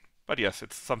again. But yes,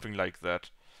 it's something like that.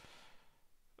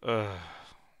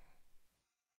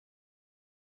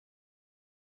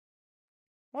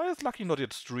 Why is Lucky not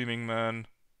yet streaming, man?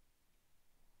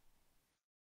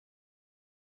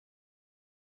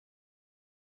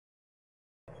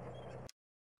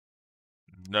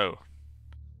 No.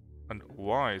 And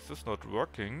why is this not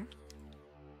working?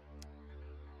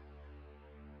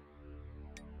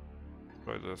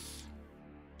 Try this.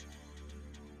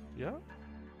 Yeah?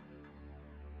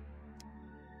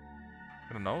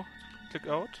 I don't know. Click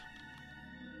out?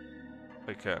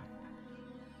 I can.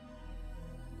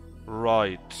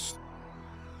 Right.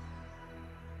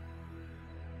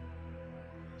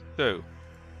 So.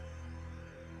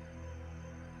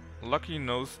 Lucky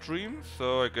no stream,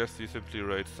 so I guess he simply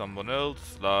raids someone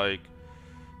else, like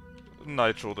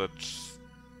Nitro that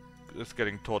is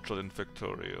getting tortured in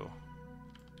Factorio.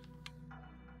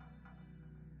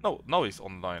 No, now he's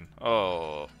online.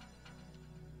 Oh.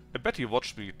 I bet he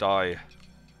watched me die.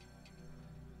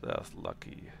 There's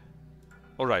Lucky.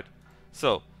 Alright,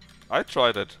 so I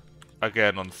tried it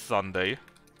again on Sunday.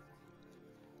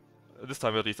 This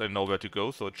time at least I know where to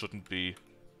go, so it shouldn't be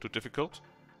too difficult.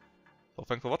 So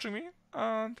thanks for watching me,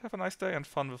 and have a nice day and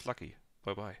fun with Lucky.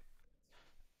 Bye bye.